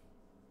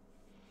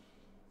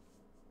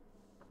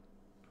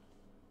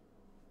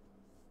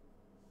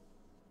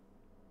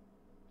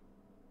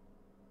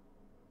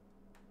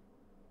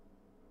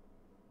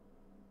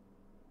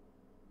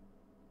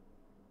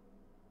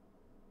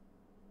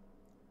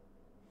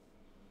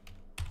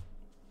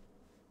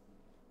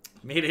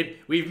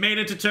 We've made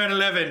it to turn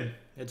 11.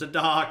 It's a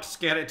dark,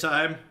 scary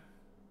time.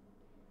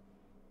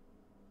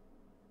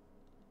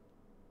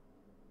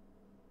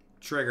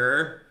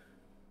 Trigger.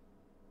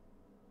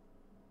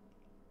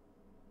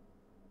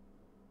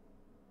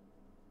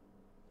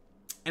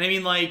 And I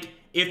mean, like,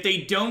 if they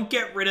don't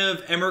get rid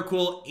of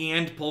Emrakul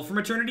and Pull from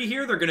Eternity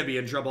here, they're gonna be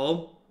in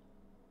trouble.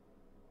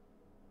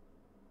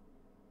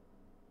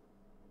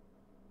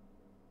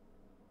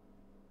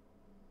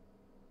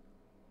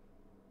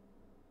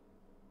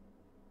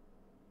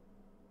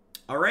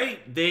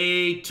 Alright,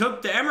 they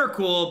took the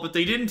Emrakul, but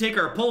they didn't take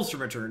our Pulls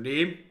from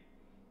Eternity.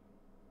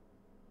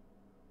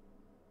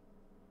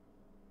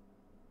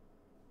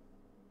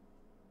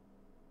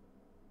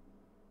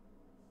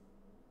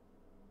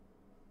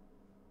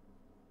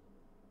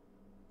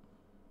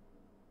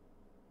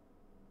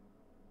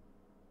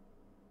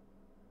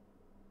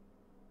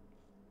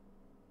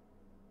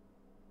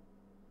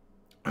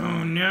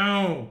 Oh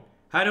no!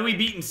 How do we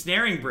beat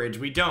Ensnaring Bridge?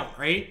 We don't,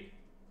 right?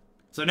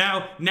 So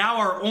now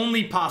our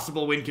only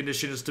possible win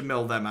condition is to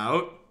mill them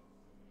out.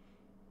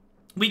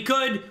 We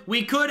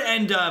could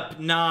end up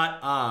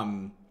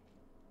not,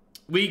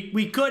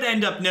 we could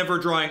end up never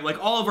drawing,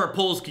 like, all of our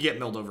pulls could get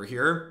milled over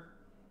here.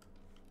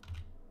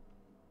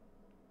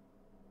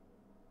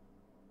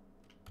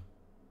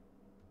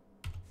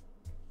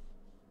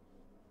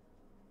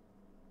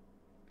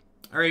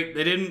 Alright,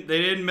 they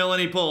didn't mill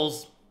any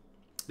pulls.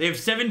 They have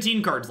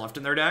 17 cards left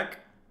in their deck.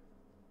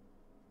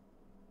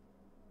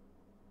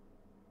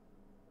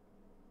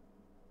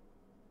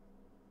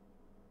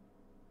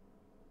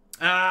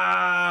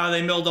 Ah,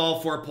 they milled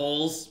all 4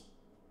 pulls.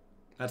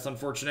 That's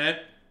unfortunate.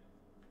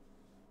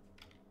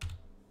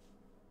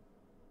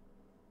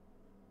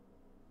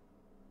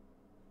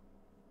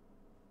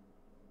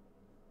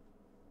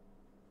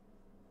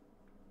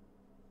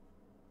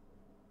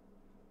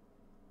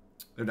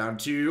 They're down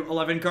to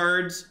 11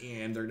 cards,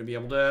 and they're going to be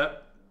able to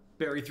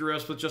bury through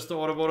us with just the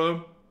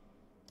Autoboto.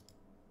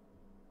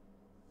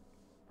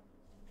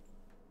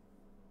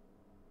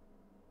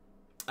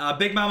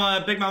 Big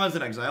Mama's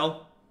in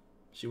exile.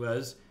 She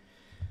was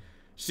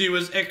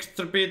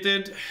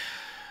extirpated.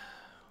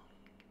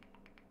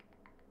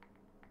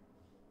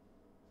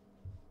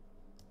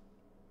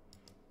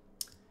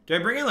 Do I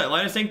bring in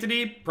Leyline of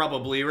Sanctity?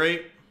 Probably,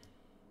 right?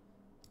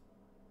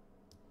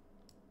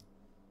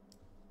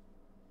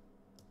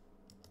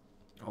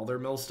 All their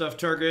mill stuff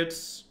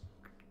targets.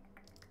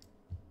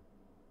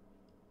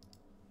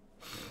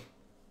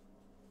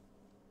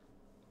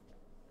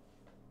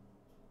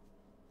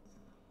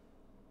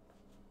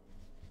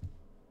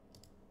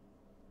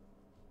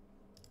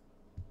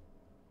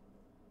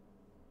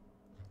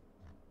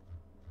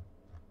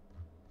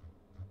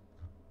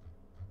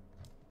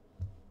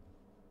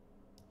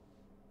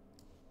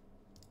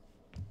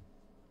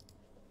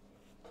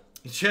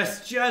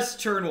 Just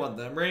turn one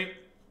them, right?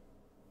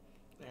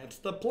 That's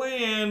the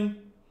plan.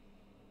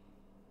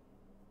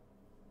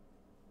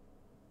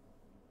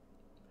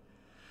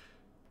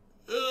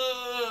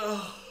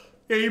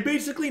 Yeah, you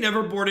basically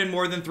never board in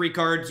more than 3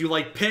 cards. You,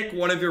 like, pick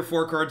one of your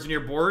 4 cards in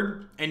your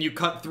board, and you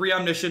cut 3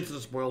 Omniscience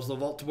and Spoils the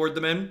Vault to board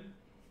them in.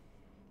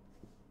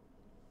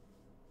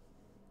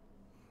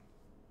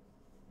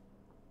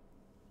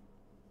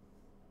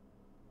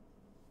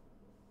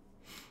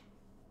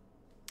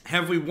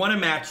 Have we won a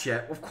match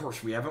yet? Of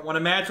course we haven't won a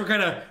match.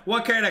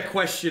 What kind of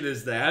question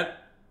is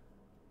that?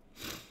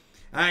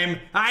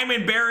 I'm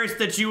embarrassed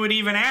that you would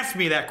even ask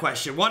me that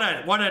question. What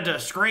a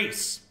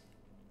disgrace.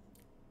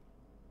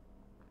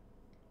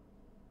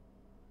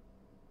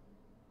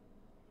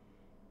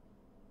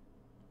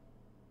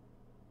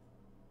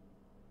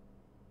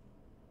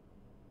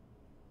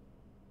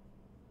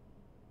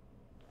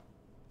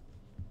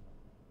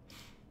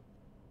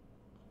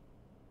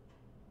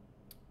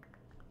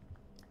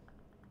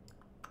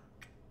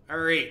 All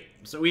right,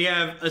 so we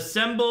have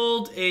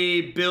assembled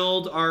a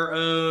build our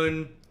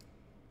own.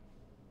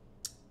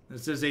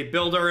 This is a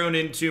build our own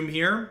Entomb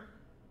here.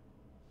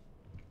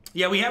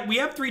 Yeah, we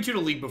have 3-2 to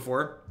league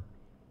before.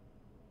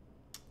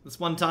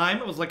 This one time,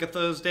 it was like a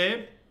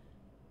Thursday.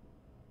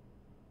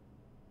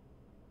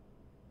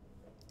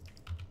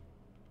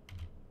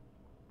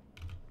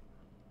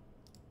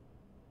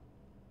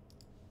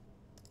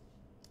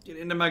 Get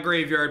into my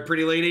graveyard,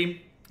 pretty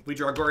lady. If we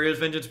draw Goryo's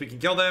Vengeance, we can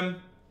kill them.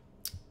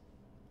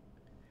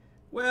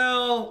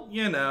 Well,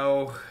 you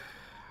know.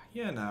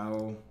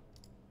 No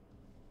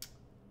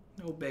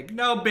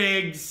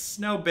bigs,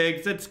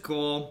 it's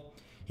cool.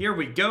 Here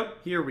we go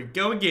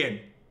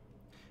again.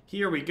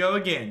 Should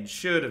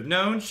have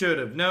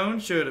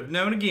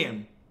known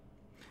again.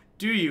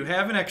 Do you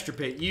have an extra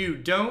pit? You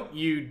don't,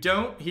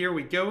 here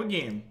we go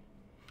again.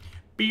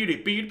 We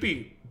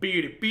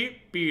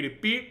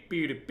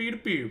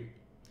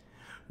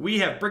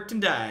have bricked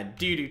and died.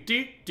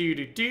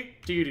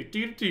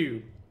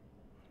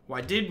 Why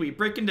did we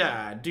brick and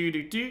die?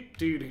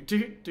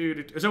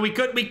 So we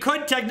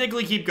could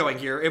technically keep going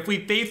here. If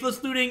we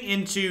Faithless Looting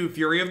into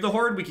Fury of the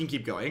Horde, we can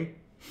keep going.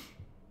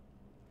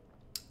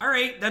 All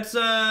right, that's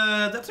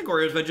a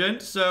Goryo's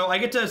Vengeance. So I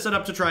get to set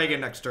up to try again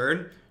next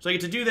turn. So I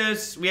get to do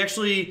this. We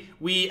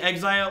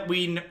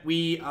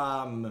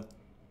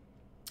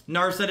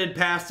Narsetted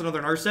past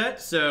another Narset.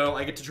 So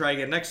I get to try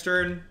again next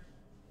turn.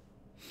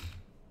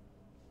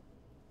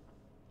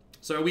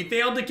 So we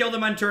failed to kill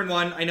them on turn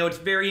 1. I know it's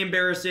very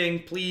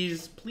embarrassing.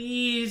 Please,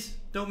 please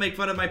don't make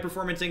fun of my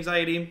performance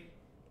anxiety.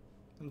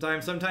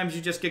 Sometimes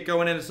you just get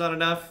going and it's not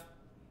enough.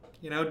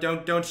 You know,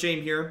 don't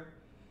shame here.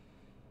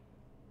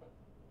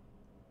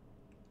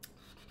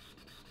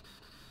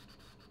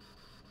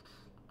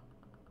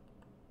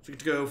 So we get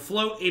to go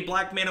float a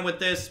black mana with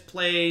this,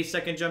 play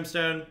second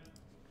gemstone.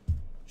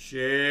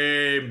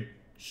 Shame.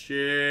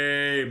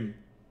 Shame.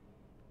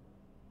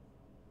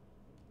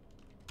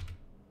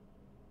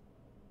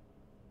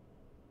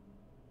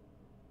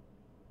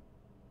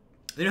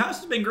 The new house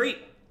has been great.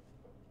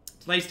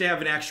 It's nice to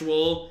have an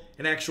actual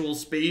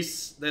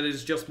space that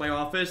is just my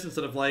office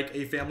instead of like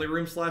a family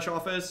room /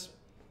 office.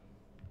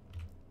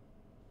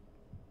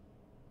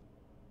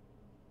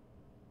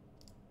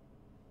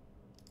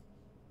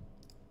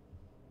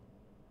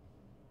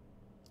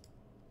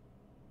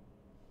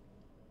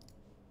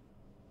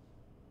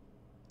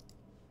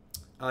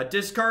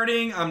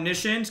 Discarding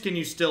Omniscience, can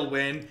you still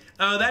win?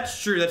 Oh,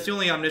 that's true. That's the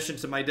only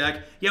Omniscience in my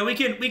deck. Yeah, we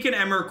can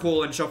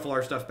Emrakul and shuffle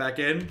our stuff back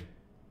in.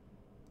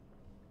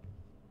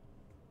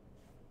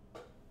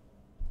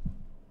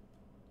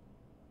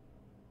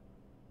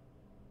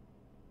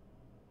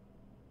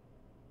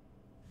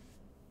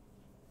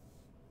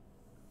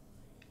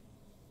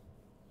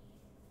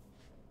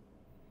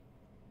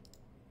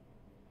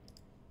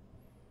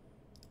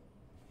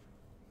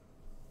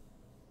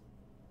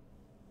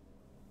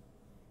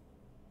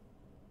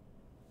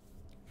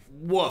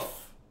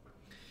 Woof.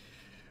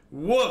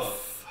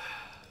 Woof.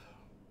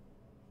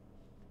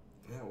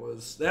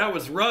 That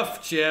was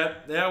rough,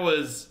 chat. That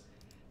was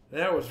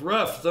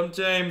rough.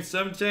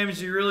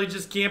 Sometimes you really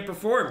just can't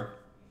perform.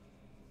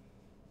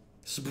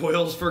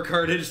 Spoils for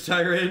Carnage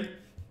Tyrant.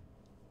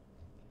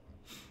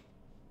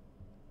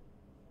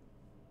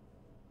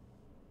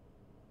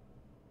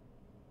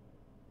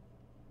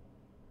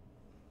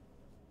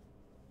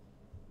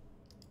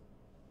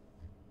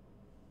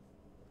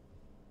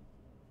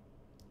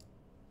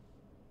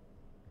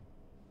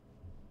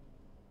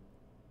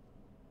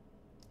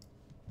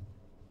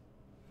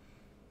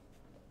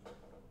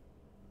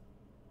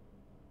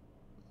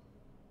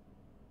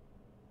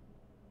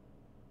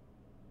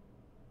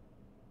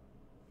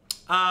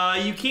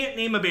 You can't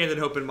name Abandoned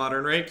Hope in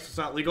Modern, right? 'Cause it's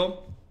not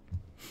legal.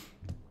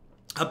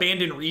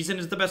 Abandoned Reason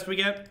is the best we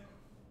get.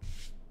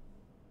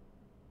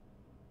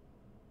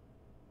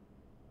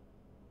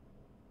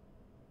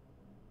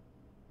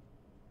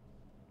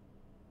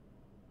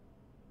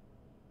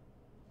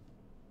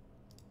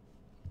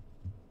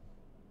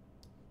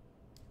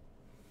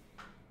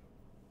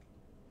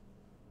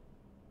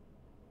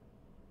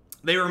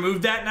 They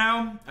removed that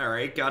now?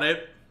 Alright, got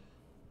it.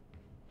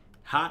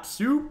 Hot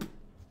soup.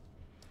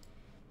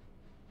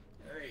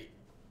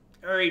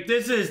 Alright,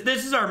 this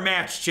is our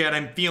match, chat.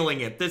 I'm feeling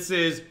it. This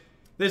is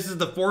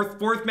the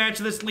fourth match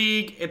of this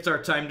league. It's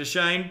our time to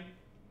shine.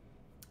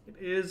 It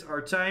is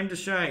our time to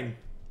shine.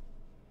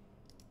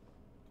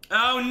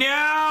 Oh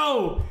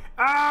no!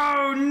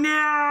 Oh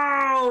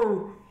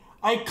no!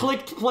 I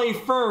clicked play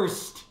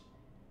first.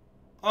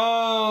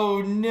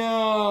 Oh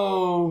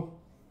no!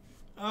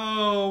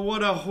 Oh,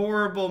 what a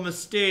horrible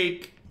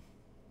mistake.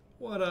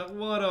 What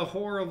a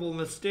horrible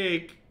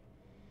mistake.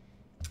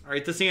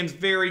 Alright, this hand's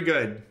very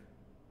good.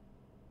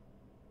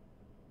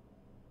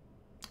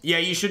 Yeah,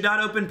 you should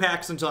not open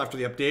packs until after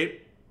the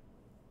update.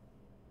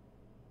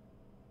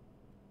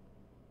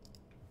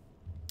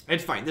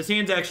 It's fine. This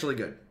hand's actually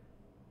good.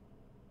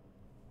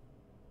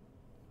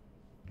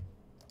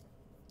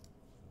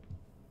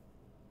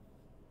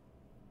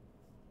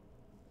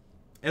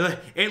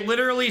 It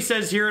literally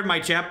says here in my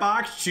chat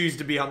box, choose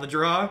to be on the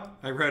draw.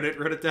 I wrote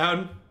it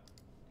down.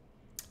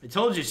 I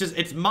told you,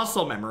 it's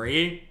muscle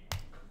memory.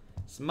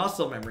 It's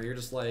muscle memory. You're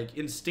just like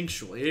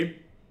instinctually.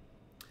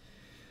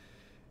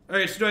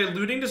 Alright, so do I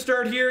looting to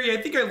start here? Yeah,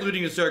 I think I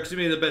looting to start because it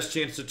gives me the best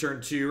chance to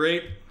turn 2,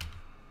 right?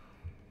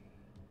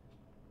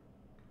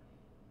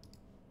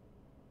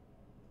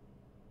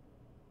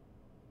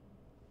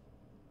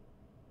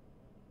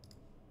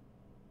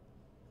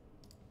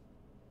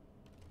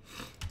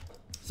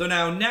 So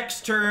now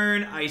next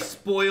turn, I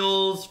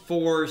spoils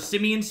for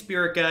Simian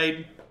Spirit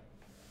Guide.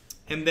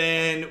 And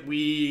then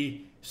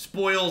we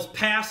spoils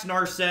past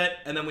Narset,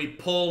 and then we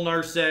pull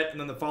Narset, and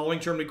then the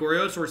following turn we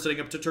Goryo, so we're setting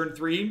up to turn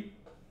 3.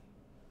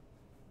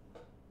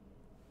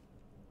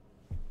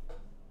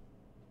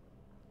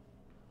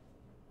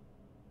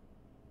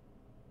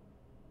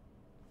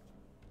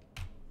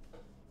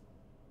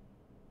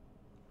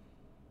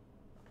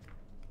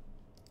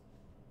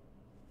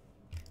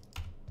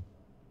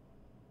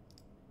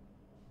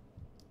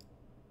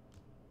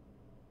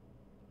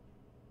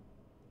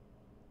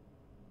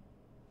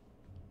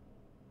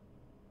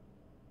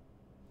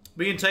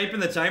 We can type in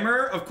the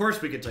timer? Of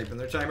course we can type in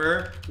their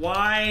timer.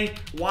 Why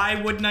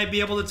wouldn't I be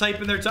able to type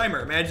in their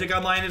timer? Magic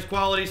Online is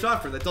quality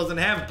software that doesn't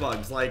have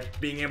bugs like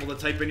being able to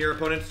type in your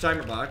opponent's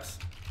timer box.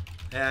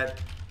 And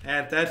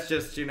that's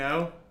just, you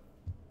know.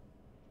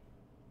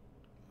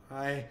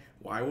 Why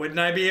wouldn't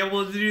I be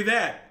able to do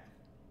that?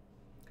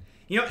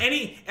 You know,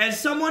 as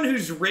someone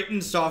who's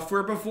written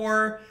software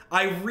before,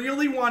 I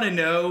really want to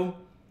know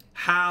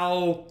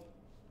how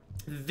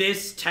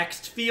this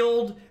text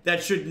field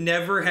that should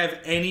never have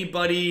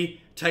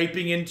anybody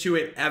typing into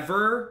it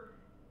ever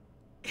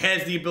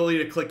has the ability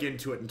to click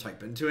into it and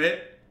type into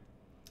it.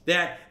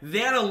 That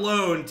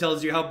alone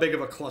tells you how big of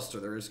a cluster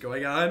there is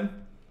going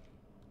on.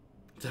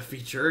 It's a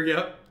feature,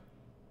 yep.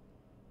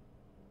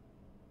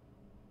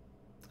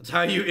 That's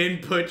how you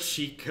input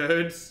cheat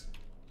codes.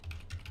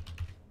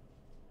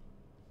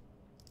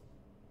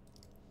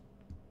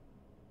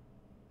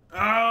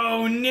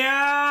 Oh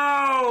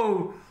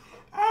no!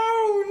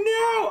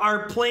 Oh no!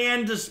 Our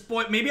plan to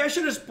spoil. Maybe I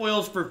should have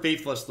spoils for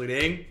Faithless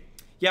Looting.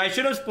 Yeah, I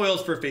should have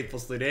spoils for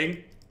Faithless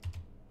Looting.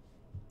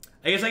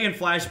 I guess I can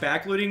flash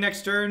back looting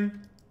next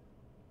turn.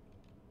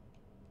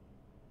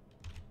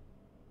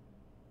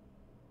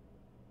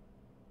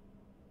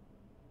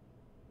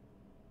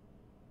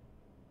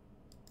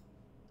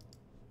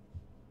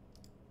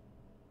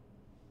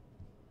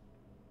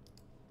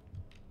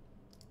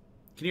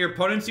 Can your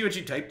opponent see what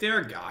you typed there?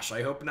 Gosh,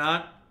 I hope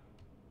not.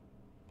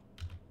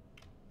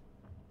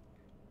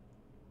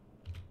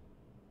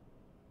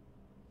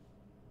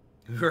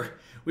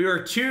 We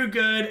were too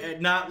good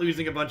at not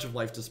losing a bunch of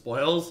life to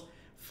spoils.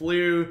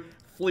 Flew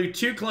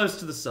too close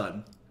to the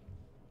sun.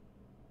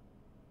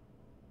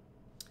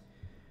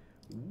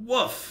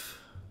 Woof.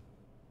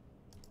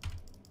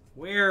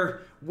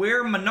 Where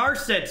my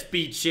Narsets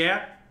be,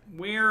 chat?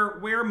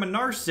 Where my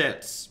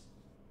Narsets?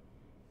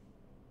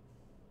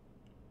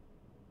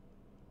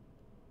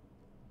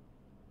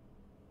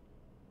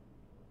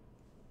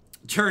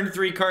 Turn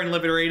 3 card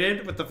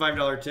liberated with the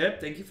 $5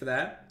 tip. Thank you for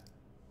that.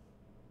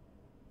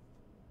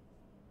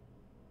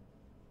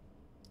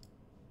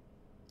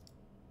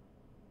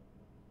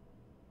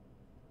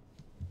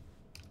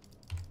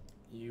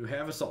 You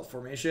have Assault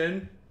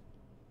Formation.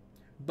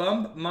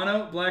 Bump,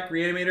 Mono, Black,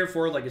 Reanimator,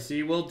 4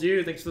 Legacy. Will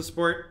do. Thanks for the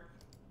support.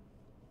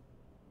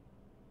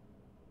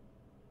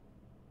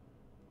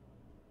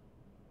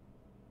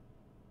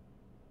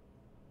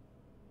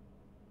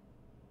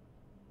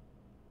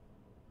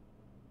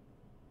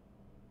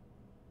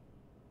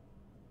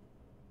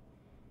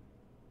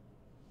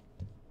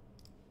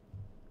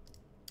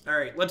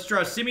 Alright, let's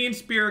draw Simian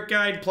Spirit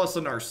Guide plus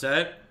a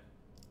Narset.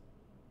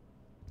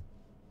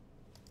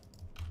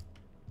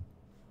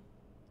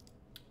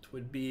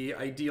 Would be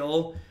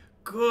ideal.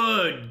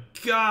 Good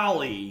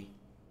golly.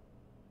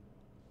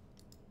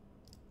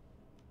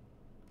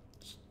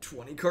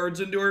 20 cards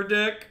into our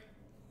deck.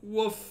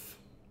 Woof.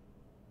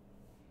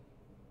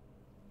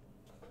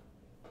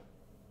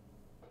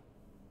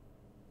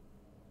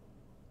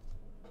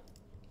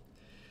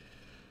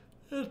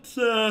 That's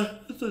a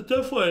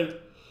tough one.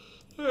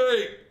 All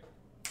right.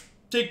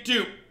 Take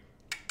 2.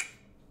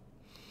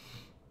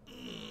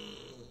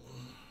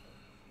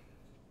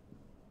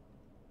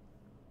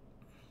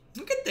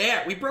 Look at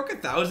that. We broke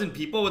 1,000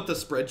 people with the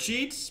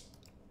spreadsheets.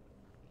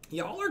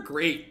 Y'all are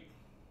great.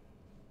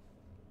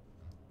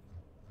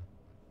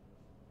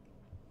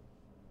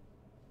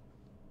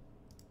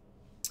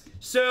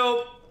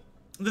 So,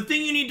 the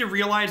thing you need to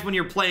realize when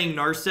you're playing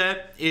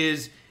Narset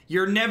is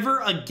you're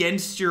never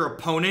against your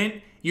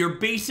opponent. You're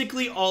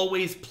basically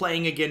always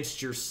playing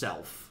against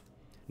yourself.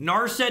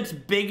 Narset's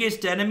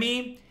biggest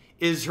enemy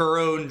is her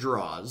own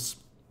draws.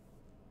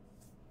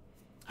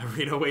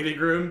 Arena waiting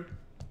room.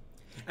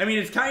 I mean,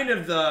 it's kind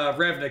of the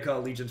Ravnica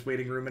Allegiance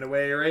waiting room in a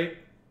way, right?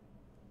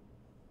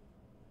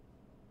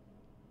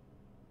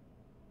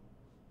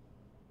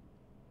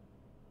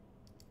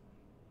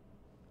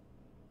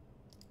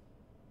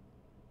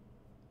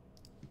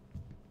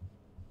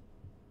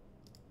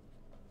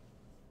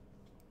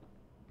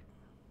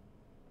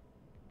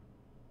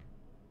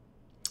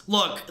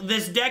 Look,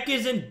 this deck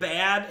isn't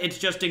bad, it's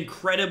just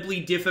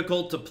incredibly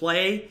difficult to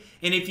play.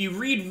 And if you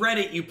read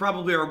Reddit, you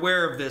probably are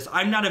aware of this.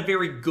 I'm not a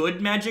very good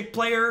Magic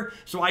player,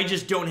 so I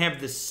just don't have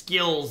the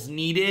skills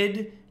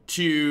needed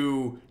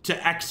to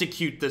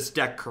execute this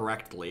deck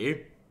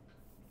correctly.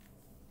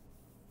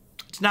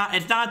 It's not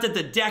that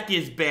the deck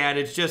is bad,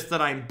 it's just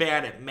that I'm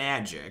bad at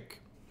Magic.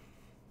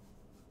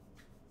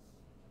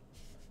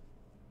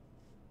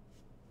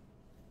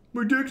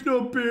 My deck's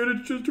not bad,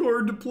 it's just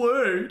hard to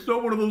play. It's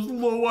not one of those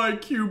low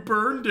IQ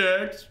burn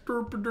decks.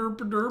 Derpa derpa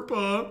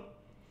derpa.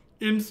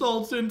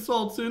 Insults,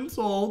 insults,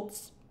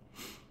 insults.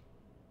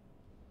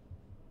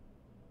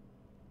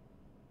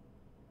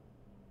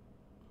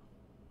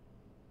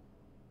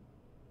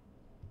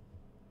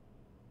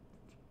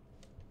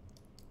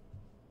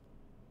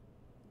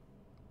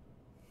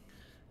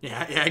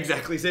 Yeah,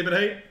 exactly,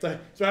 Sabinite.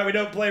 That's why we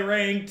don't play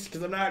ranked,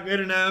 because I'm not good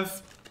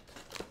enough.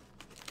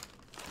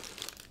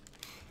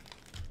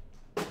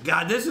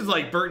 God, this is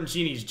like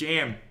Bertoncini's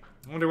jam.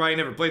 I wonder why he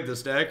never played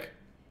this deck.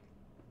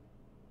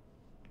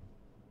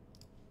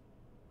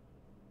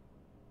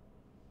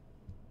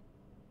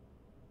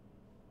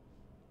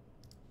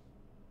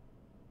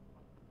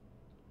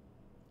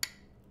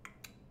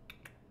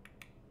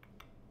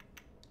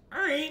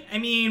 Alright, I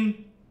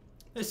mean,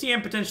 the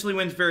CM potentially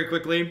wins very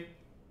quickly.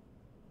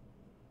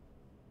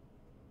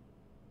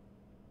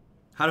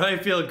 How do I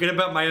feel good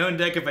about my own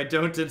deck if I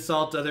don't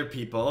insult other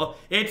people?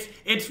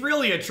 It's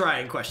really a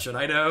trying question,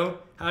 I know.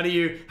 How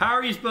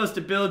are you supposed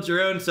to build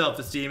your own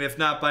self-esteem if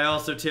not by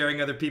also tearing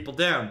other people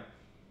down?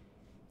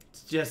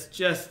 It's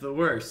just the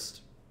worst.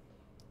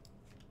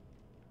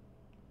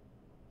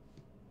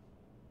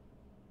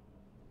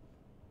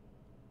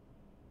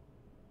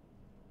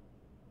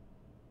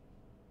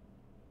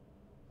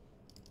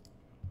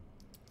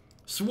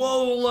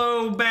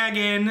 Swallow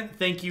Baggin,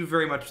 thank you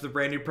very much for the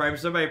brand new Prime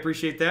sub. I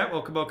appreciate that.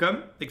 Welcome,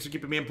 welcome. Thanks for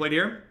keeping me employed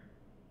here.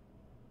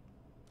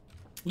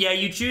 Yeah,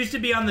 you choose to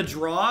be on the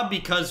draw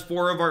because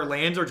 4 of our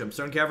lands are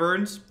Gemstone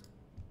Caverns.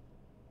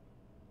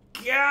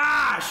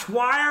 Gosh,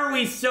 why are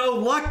we so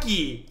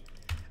lucky?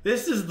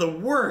 This is the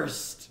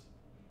worst.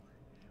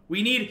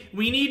 We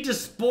need to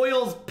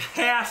spoils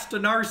past a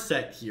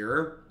Narset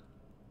here.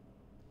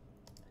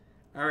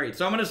 All right,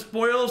 so I'm gonna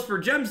spoils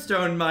for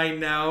Gemstone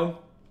Mine now.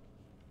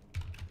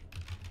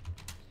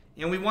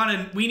 And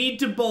we need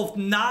to both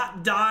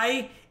not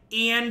die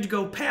and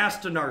go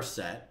past a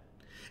Narset.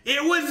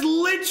 It was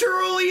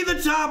literally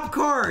the top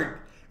card.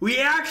 We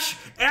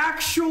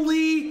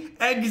actually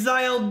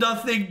exiled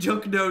nothing,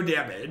 took no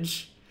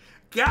damage.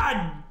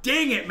 God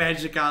dang it,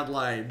 Magic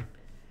Online.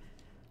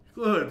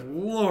 Good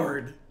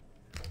lord.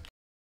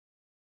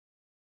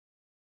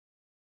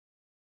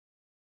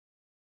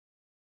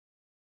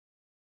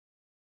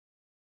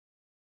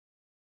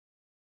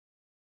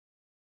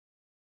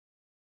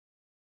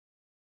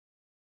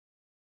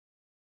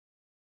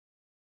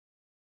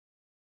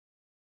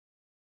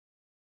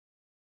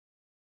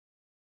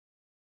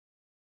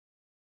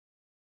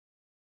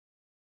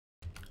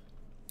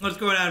 What's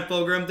going on,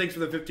 Fulgrim? Thanks for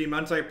the 15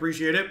 months. I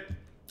appreciate it.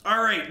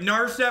 All right,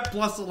 Narset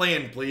plus a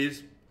land,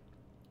 please.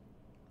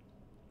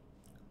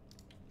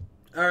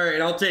 All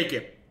right, I'll take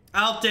it.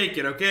 I'll take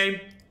it,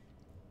 okay?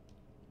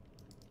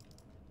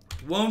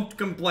 Won't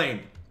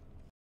complain.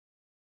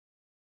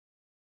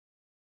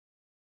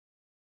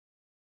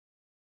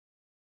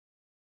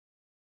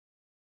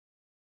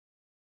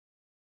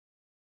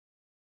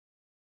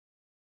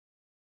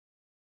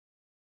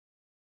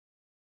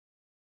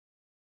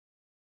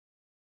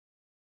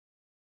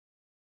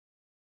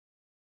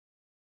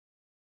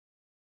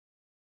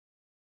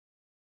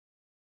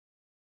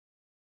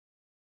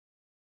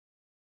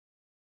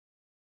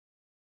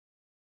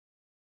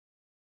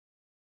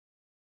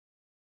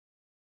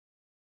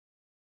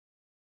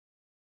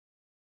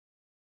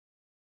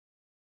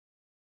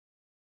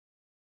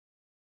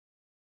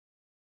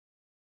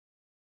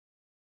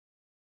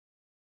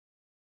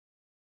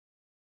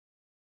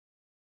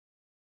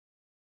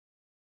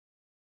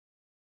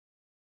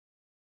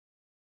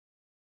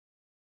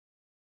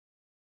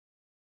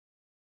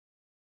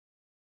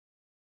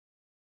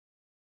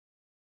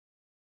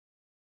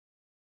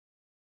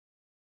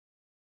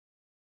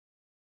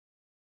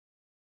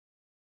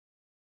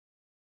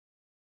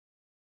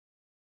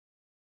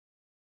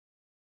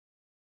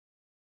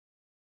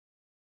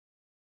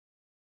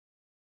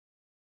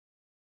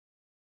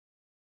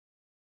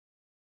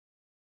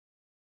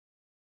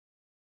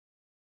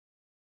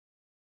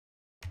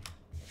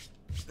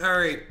 All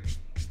right.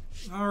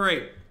 All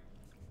right.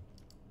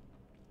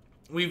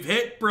 We've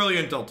hit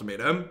Brilliant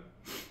Ultimatum.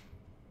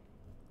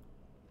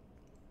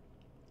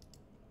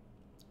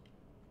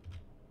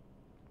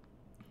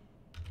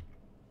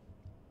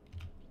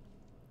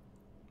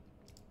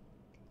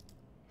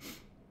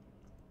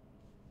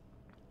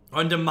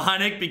 When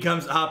Demonic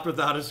becomes Opt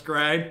without a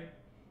scribe.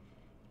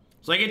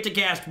 So I get to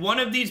cast one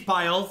of these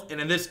piles, and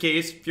in this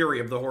case,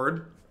 Fury of the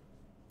Horde.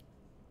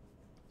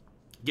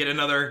 Get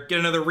another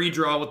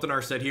redraw with the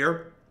Narset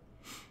here.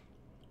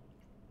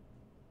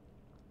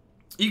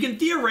 You can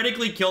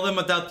theoretically kill them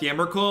without the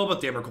Emrakul,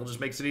 but the Emrakul just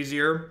makes it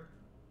easier.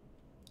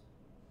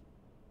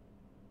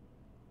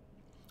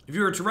 If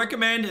you were to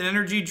recommend an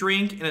energy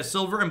drink and a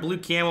silver and blue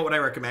can, what would I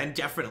recommend?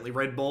 Definitely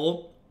Red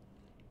Bull.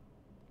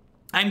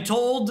 I'm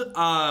told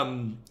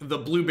the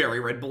blueberry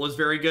Red Bull is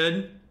very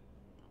good.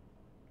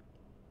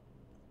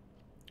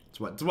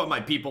 It's what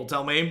my people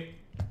tell me.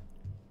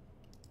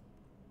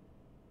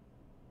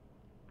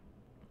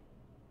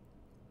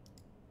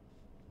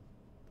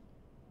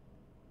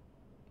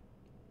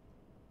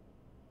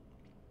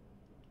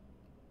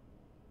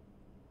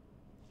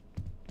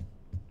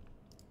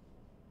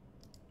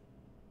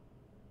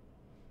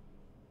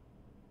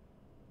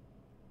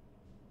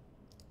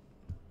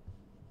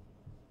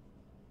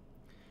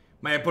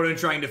 My opponent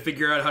trying to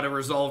figure out how to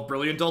resolve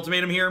Brilliant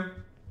Ultimatum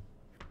here.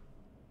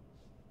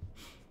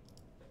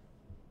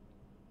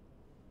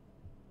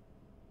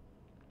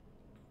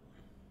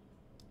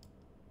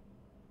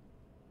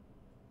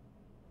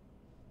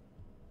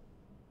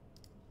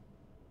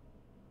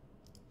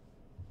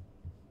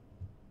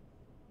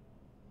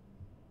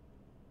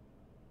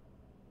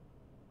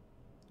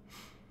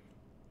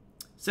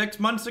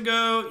 Six months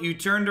ago, you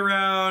turned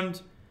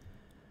around.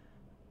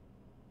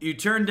 You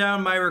turned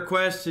down my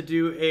request to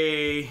do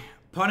a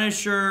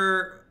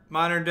Punisher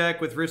modern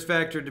deck with risk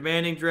factor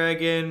demanding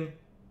dragon.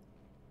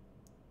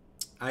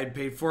 I'd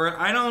pay for it.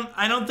 I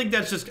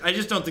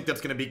just don't think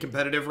that's going to be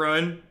competitive,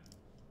 Rowan.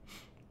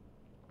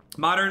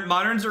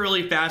 Modern's a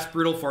really fast,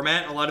 brutal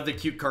format. A lot of the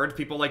cute cards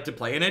people like to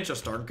play in it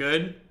just aren't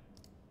good.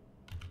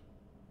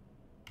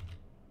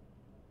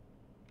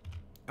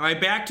 Am I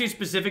back to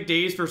specific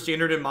days for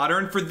Standard and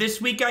Modern? For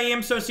this week, I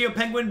am Socio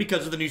Penguin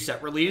because of the new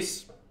set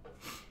release.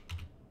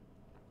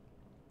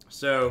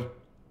 So,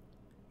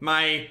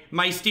 my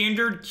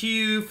Standard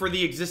queue for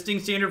the existing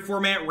Standard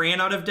format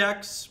ran out of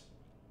decks.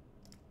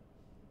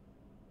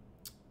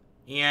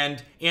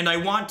 And I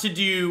want to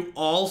do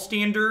all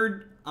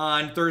Standard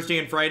on Thursday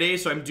and Friday,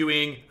 so I'm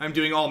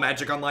doing all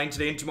Magic Online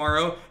today and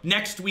tomorrow.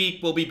 Next week,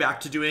 we'll be back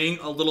to doing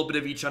a little bit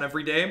of each on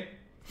every day.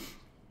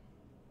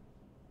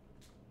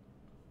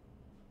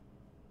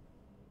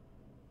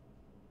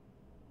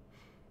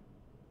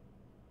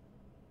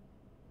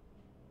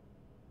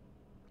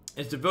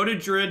 Is Devoted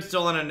Druid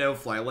still on a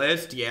no-fly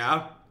list?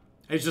 Yeah.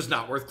 It's just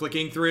not worth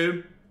clicking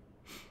through. Do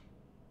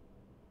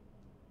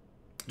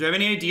you have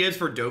any ideas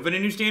for Dove in a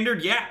new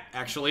Standard? Yeah,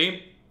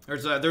 actually.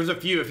 There's a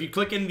few. If you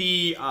click in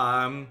the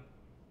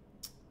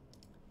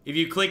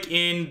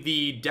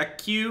deck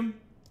queue,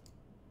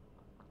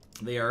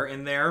 they are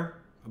in there.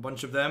 A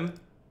bunch of them.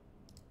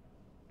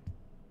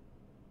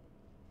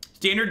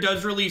 Standard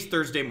does release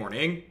Thursday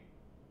morning.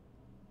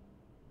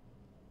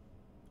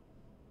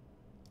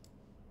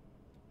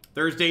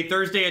 Thursday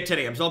at 10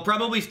 a.m. So I'll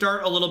probably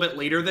start a little bit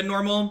later than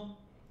normal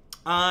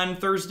on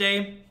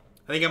Thursday.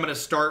 I think I'm going to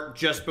start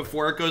just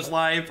before it goes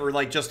live, or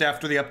like just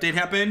after the update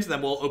happens.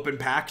 Then we'll open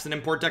packs and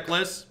import deck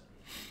lists.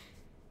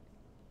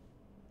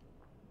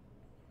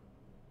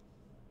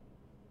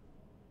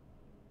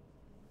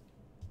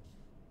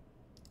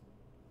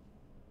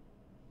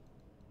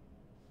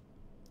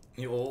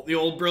 The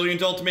old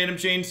Brilliant Ultimatum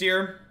chains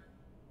here.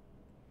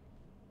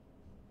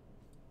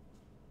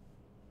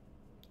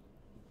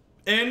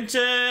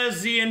 Into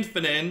the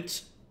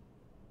infinite.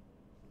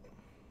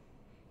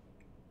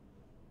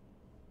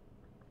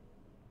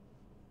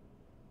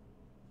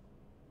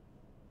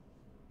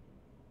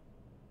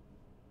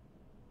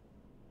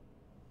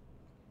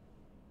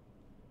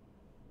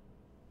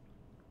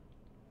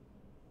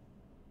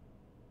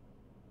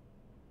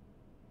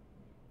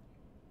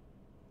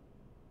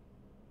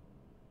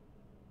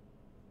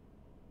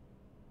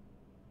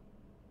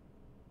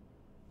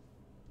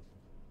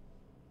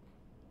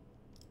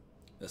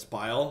 This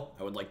file.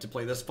 I would like to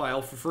play this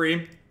file for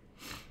free.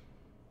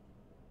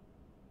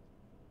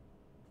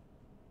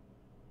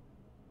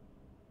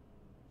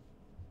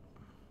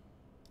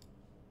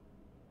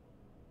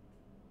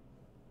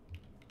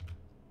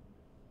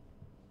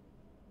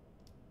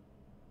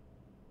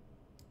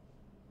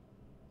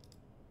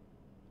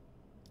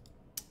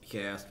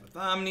 Cast with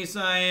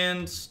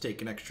Omniscience,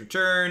 take an extra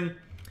turn,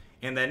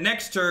 and then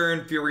next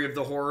turn, Fury of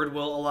the Horde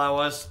will allow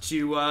us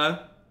to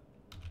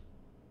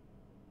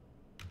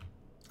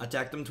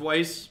attack them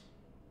twice.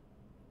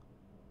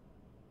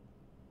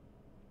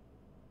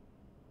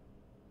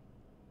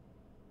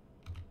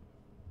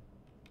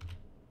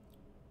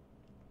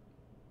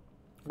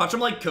 Watch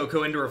them like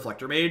Coco into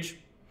Reflector Mage.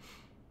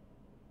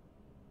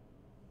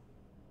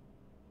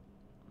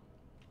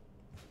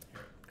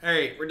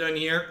 Alright, we're done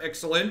here.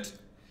 Excellent.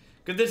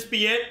 Could this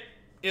be it?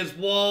 Is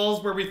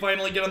walls where we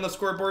finally get on the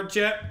scoreboard,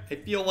 chat? I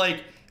feel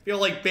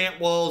like Bant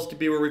walls could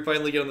be where we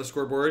finally get on the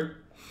scoreboard.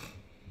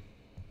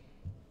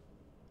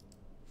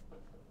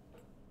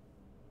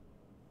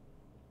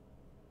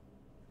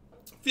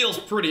 Feels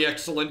pretty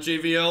excellent,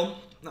 JVL.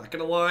 Not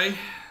gonna lie.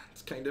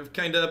 It's kind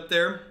of up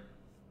there.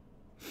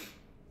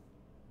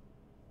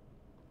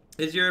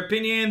 Is your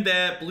opinion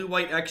that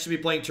Blue-White X should be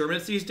playing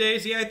Terminus these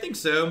days? Yeah, I think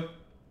so.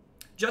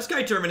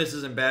 Jeskai Terminus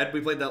isn't bad. We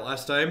played that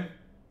last time.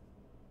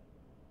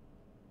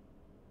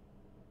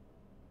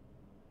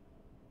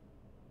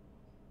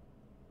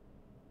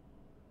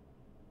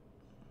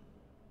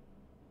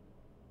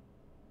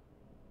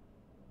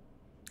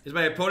 Is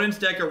my opponent's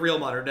deck a real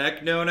modern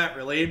deck? No, not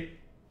really.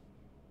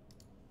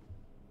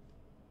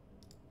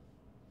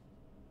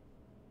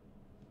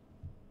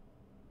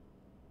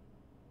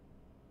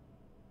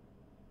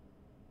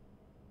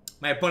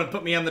 My opponent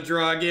put me on the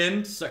draw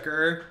again.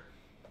 Sucker.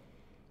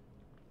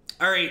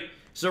 Alright,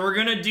 so we're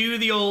gonna do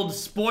the old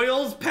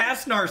spoils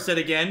past Narset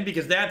again,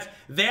 because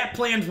that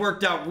plan's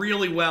worked out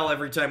really well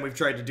every time we've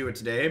tried to do it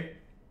today.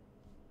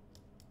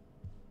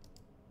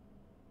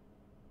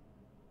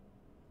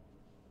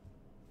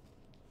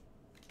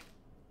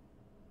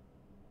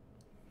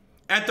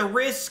 At the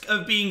risk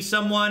of being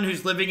someone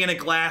who's living in a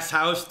glass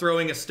house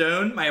throwing a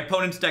stone, my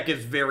opponent's deck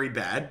is very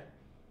bad.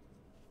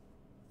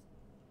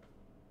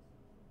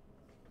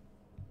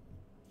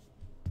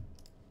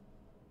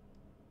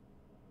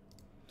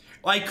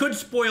 Well, I could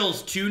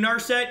spoils 2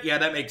 Narset. Yeah,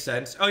 that makes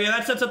sense. Oh, yeah,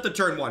 that sets up the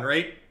turn 1,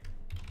 right?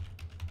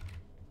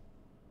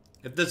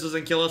 If this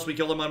doesn't kill us, we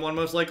kill them on 1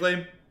 most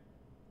likely.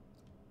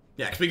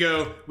 Yeah,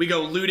 because we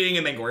go looting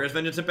and then Goryo's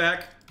Vengeance it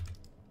back.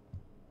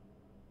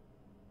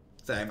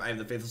 So I have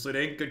the Faithless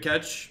Looting. Good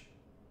catch.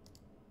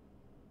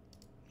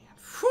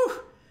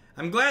 Whew.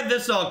 I'm glad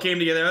this all came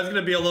together. I was going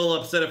to be a little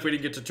upset if we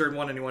didn't get to turn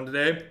 1 anyone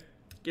today.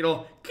 Get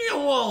a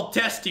little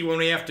testy when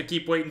we have to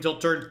keep waiting until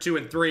turn 2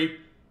 and 3.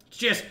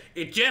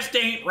 It just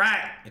ain't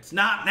right. It's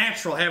not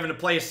natural having to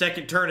play a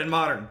second turn in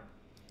Modern.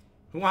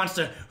 Who wants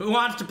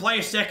to play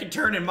a second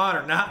turn in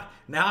Modern?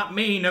 Not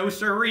me, no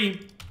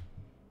siree.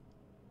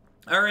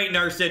 All right,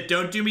 Narset,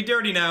 don't do me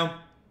dirty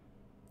now.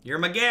 You're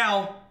my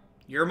gal.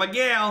 You're my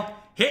gal.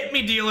 Hit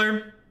me,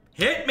 dealer.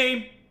 Hit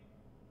me.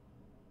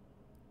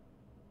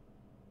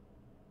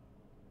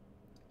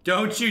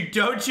 Don't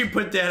you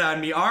put that on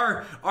me.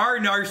 Our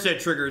Narset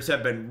triggers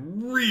have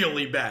been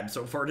really bad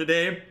so far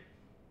today.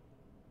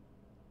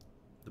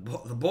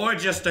 The boy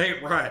just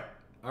ain't right.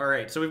 All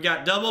right, so we've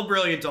got double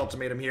Brilliant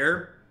Ultimatum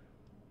here.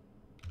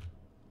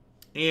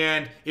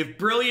 And if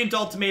Brilliant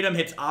Ultimatum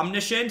hits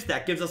Omniscience,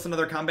 that gives us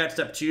another combat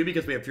step 2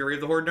 because we have Fury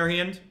of the Horde in our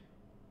hand.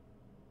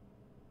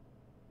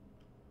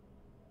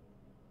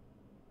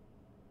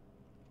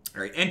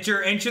 All right,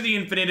 enter the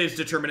Infinite is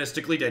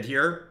deterministically dead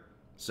here.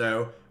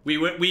 So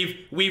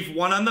we've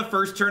won on the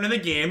first turn of the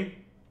game.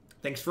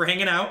 Thanks for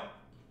hanging out.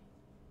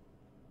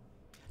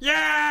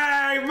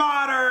 Yay,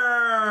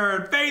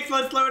 Modern!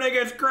 Faithless Looting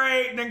is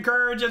great and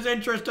encourages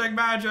interesting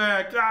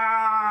magic.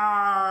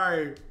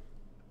 Yay!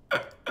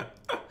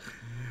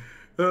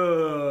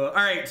 All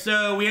right,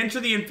 so we enter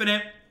the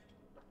Infinite.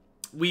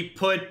 We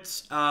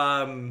put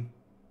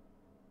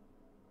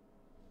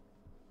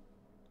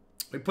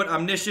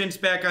Omniscience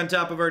back on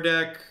top of our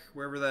deck,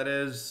 wherever that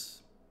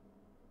is.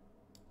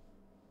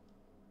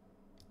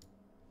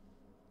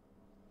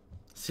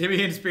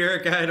 Simian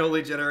Spirit Guide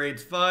only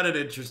generates fun and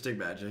interesting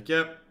magic.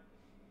 Yep.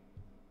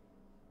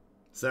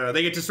 So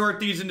they get to sort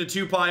these into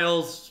 2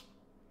 piles.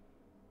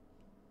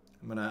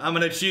 I'm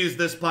gonna choose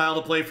this pile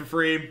to play for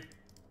free.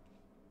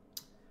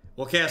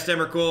 We'll cast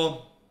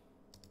Emrakul.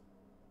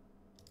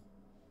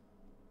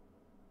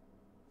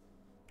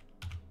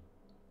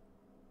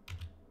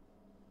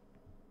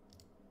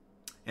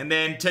 And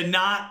then to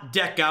not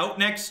deck out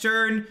next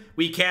turn,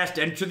 we cast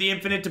Enter the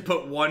Infinite to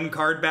put 1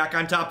 card back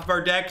on top of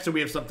our deck so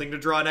we have something to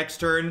draw next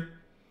turn.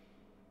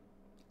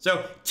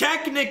 So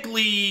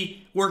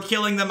technically, we're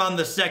killing them on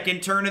the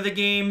second turn of the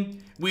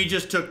game. We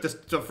just took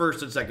the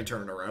first and second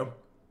turn in a row.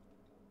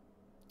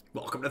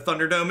 Welcome to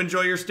Thunderdome.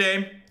 Enjoy your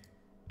stay.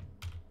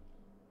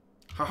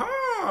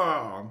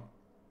 Haha!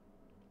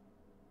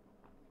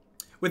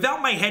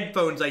 Without my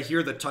headphones, I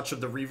hear the touch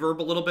of the reverb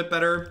a little bit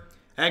better.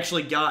 I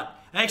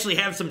actually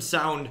have some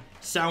sound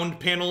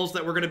panels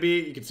that we're gonna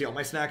be. You can see all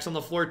my snacks on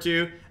the floor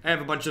too. I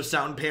have a bunch of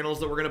sound panels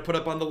that we're gonna put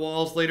up on the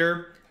walls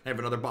later. I have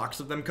another box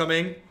of them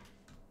coming.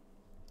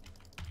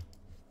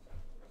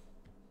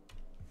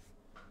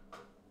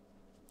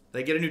 Did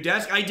I get a new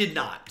desk? I did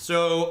not.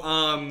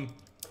 So,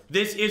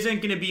 this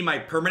isn't gonna be my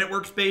permanent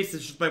workspace.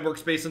 It's just my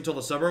workspace until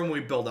the summer when we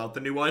build out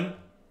the new one.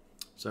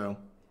 So,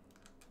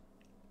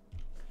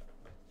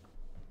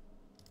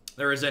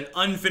 there is an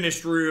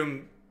unfinished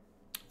room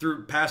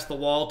through past the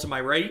wall to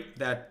my right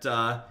that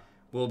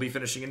we'll be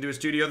finishing into a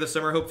studio this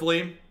summer,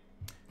 hopefully.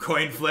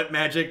 Coin flip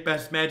magic,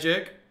 best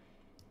magic.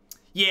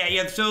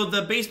 Yeah, so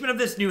the basement of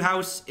this new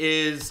house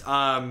is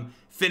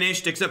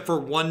finished except for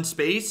 1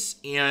 space,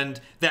 and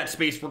that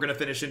space we're gonna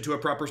finish into a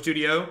proper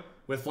studio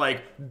with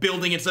like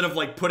building, instead of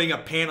like putting a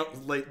panel,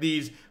 like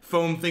these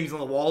foam things on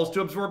the walls to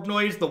absorb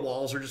noise, the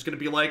walls are just gonna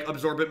be like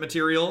absorbent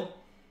material.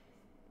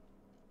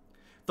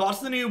 Thoughts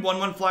on the new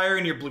 1/1 flyer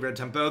in your blue-red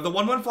tempo? The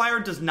 1/1 flyer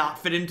does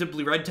not fit into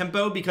blue-red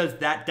tempo because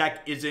that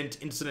deck isn't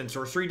instant and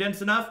sorcery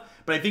dense enough,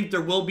 but I think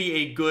there will be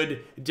a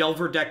good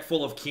Delver deck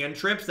full of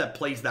cantrips that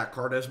plays that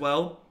card as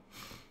well.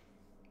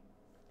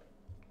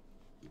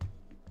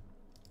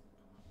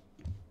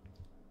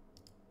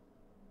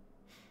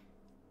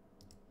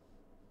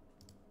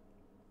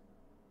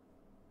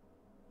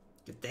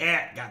 Get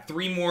that. Got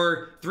three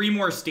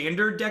more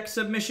standard deck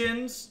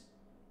submissions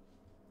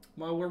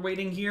while we're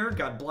waiting here.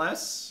 God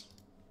bless.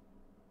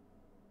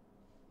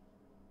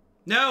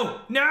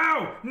 No!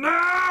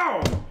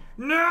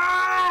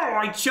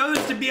 I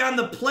chose to be on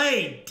the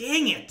play.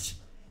 Dang it.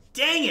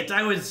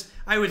 I was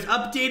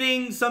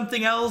updating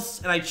something else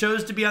and I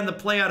chose to be on the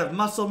play out of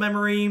muscle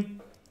memory.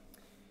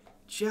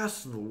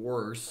 Just the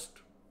worst.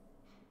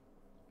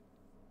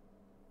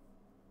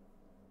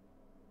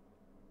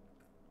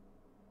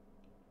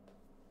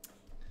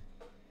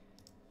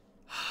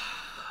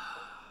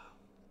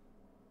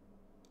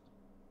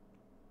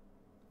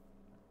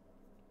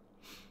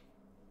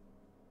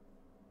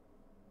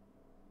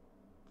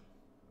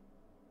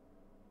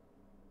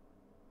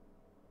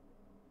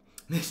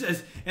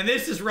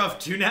 This is rough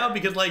too now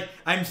because like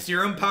I'm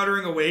serum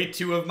powdering away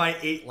 2 of my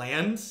 8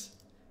 lands.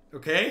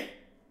 Okay.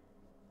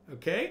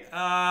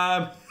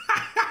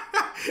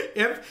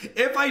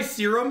 If I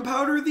serum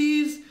powder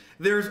these,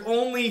 there's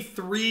only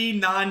 3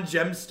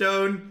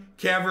 non-gemstone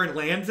cavern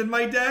lands in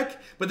my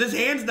deck, but this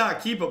hand's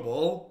not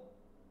keepable.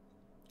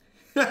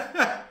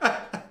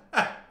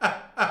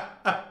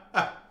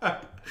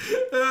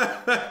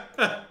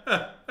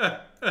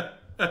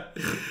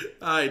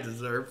 I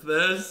deserve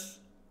this.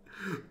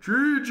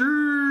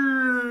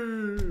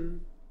 GG!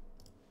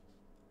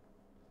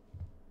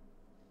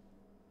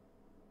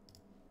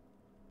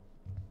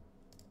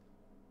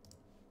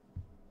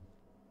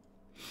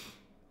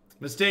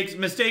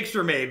 Mistakes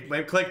were made.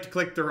 I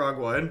clicked the wrong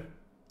one.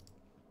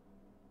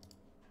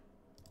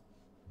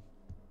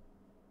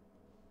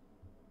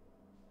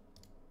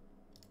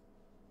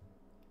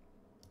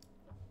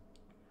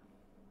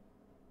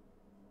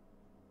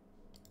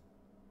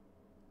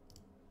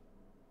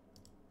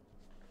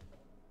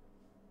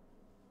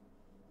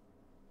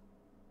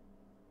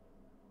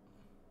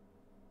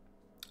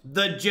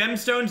 The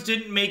gemstones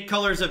didn't make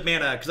colors of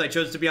mana because I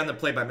chose to be on the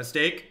play by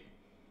mistake.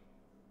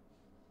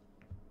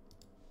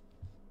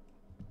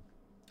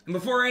 And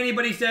before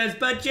anybody says,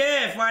 but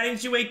Jeff, why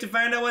didn't you wait to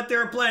find out what they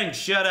were playing?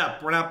 Shut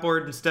up. We're not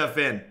boarding stuff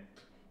in.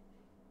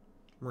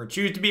 We're going to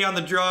choose to be on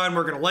the draw and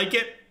we're going to like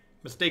it.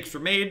 Mistakes were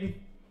made.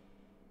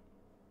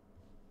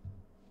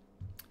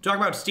 Talk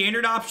about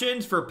standard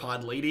options for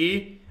Pod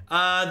Lady.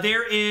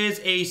 There is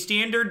a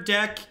standard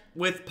deck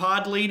with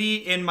Pod Lady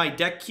in my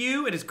deck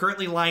queue. It is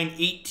currently line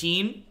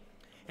 18.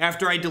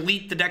 After I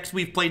delete the decks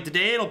we've played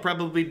today, it'll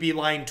probably be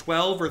line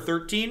 12 or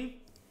 13.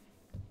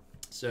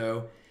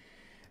 So,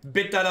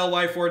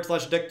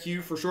 bit.ly/deck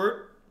queue for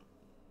short.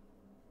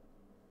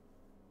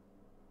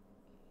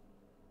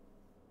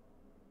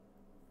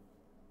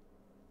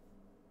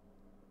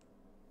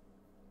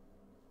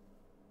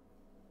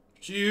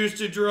 Choose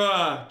to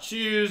draw,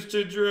 choose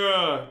to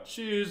draw,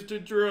 choose to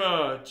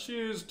draw,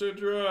 choose to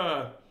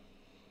draw.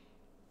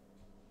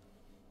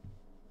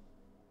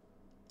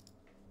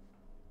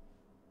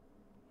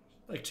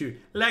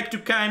 Like to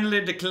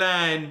kindly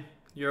decline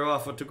your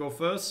offer to go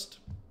first.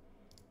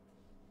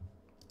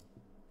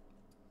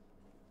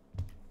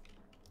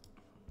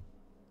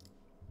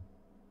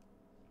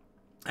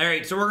 All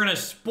right, so we're gonna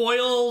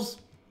spoils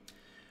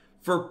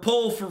for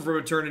pull for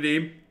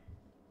eternity,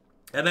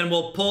 and then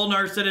we'll pull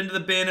Narset into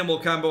the bin and we'll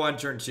combo on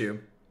turn 2.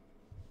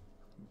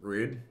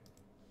 Rude.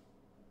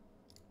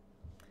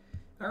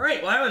 All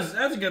right, well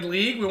that was a good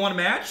league. We won a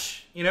match.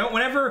 You know,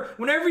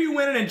 whenever you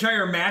win an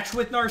entire match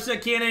with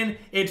Narset Cannon,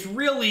 it's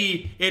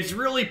really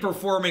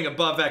performing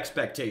above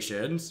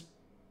expectations.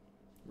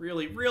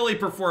 Really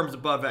performs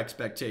above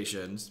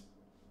expectations.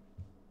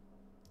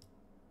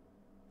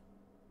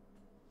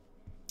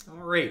 All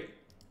right.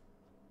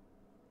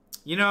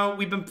 You know,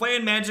 we've been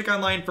playing Magic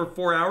Online for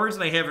 4 hours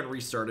and I haven't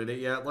restarted it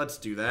yet. Let's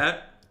do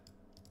that.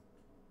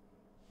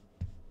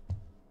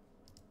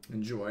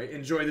 Enjoy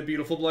the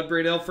beautiful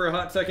Bloodbraid Elf for a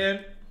hot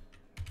second.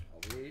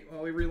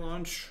 While we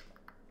relaunch.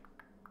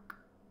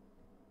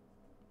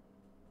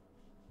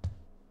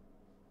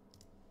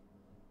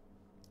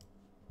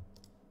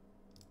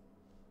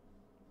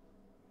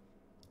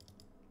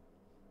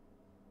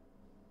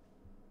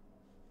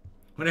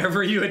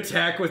 Whenever you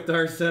attack with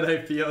Narset,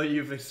 I feel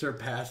you've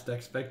surpassed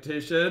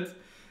expectations.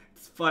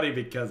 It's funny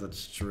because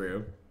it's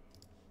true.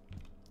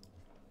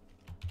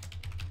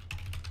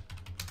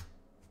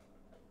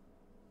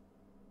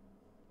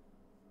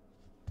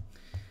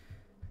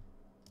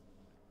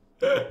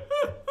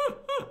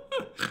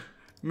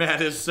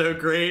 Matt is so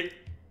great.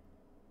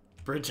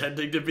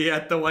 Pretending to be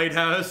at the White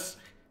House.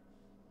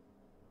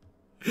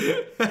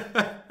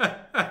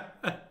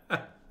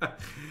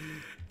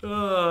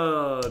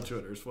 Oh,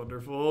 Twitter's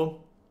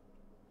wonderful.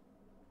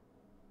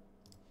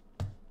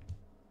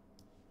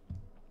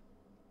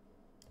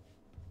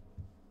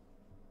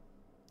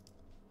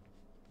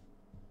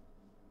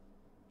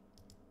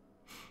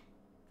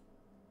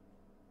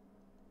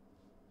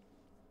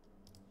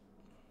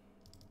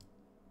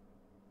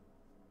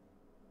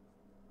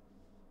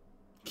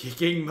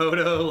 Kicking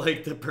Moto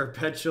like the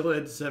perpetual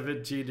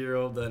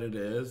 17-year-old that it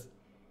is.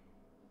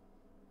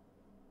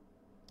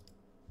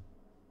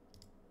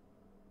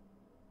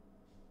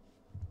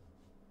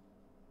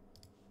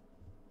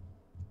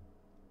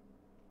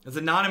 As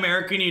a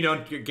non-American, you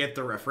don't get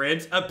the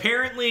reference.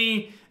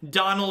 Apparently,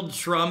 Donald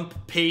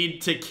Trump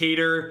paid to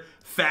cater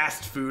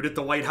fast food at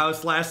the White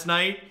House last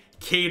night.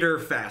 Cater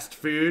fast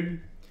food.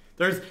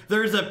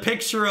 There's a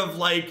picture of,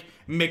 like,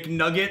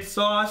 McNugget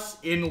sauce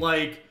in,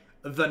 like,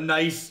 the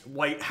nice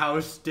White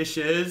House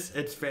dishes.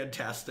 It's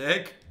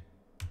fantastic.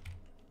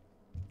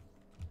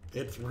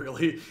 It's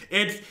really,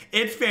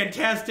 it's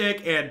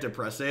fantastic and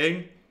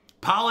depressing.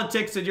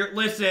 Politics and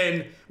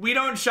listen, we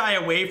don't shy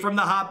away from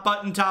the hot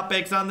button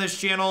topics on this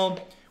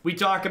channel. We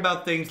talk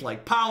about things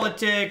like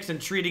politics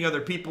and treating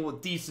other people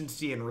with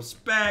decency and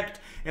respect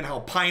and how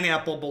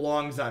pineapple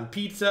belongs on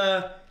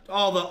pizza.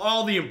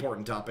 All the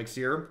important topics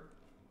here.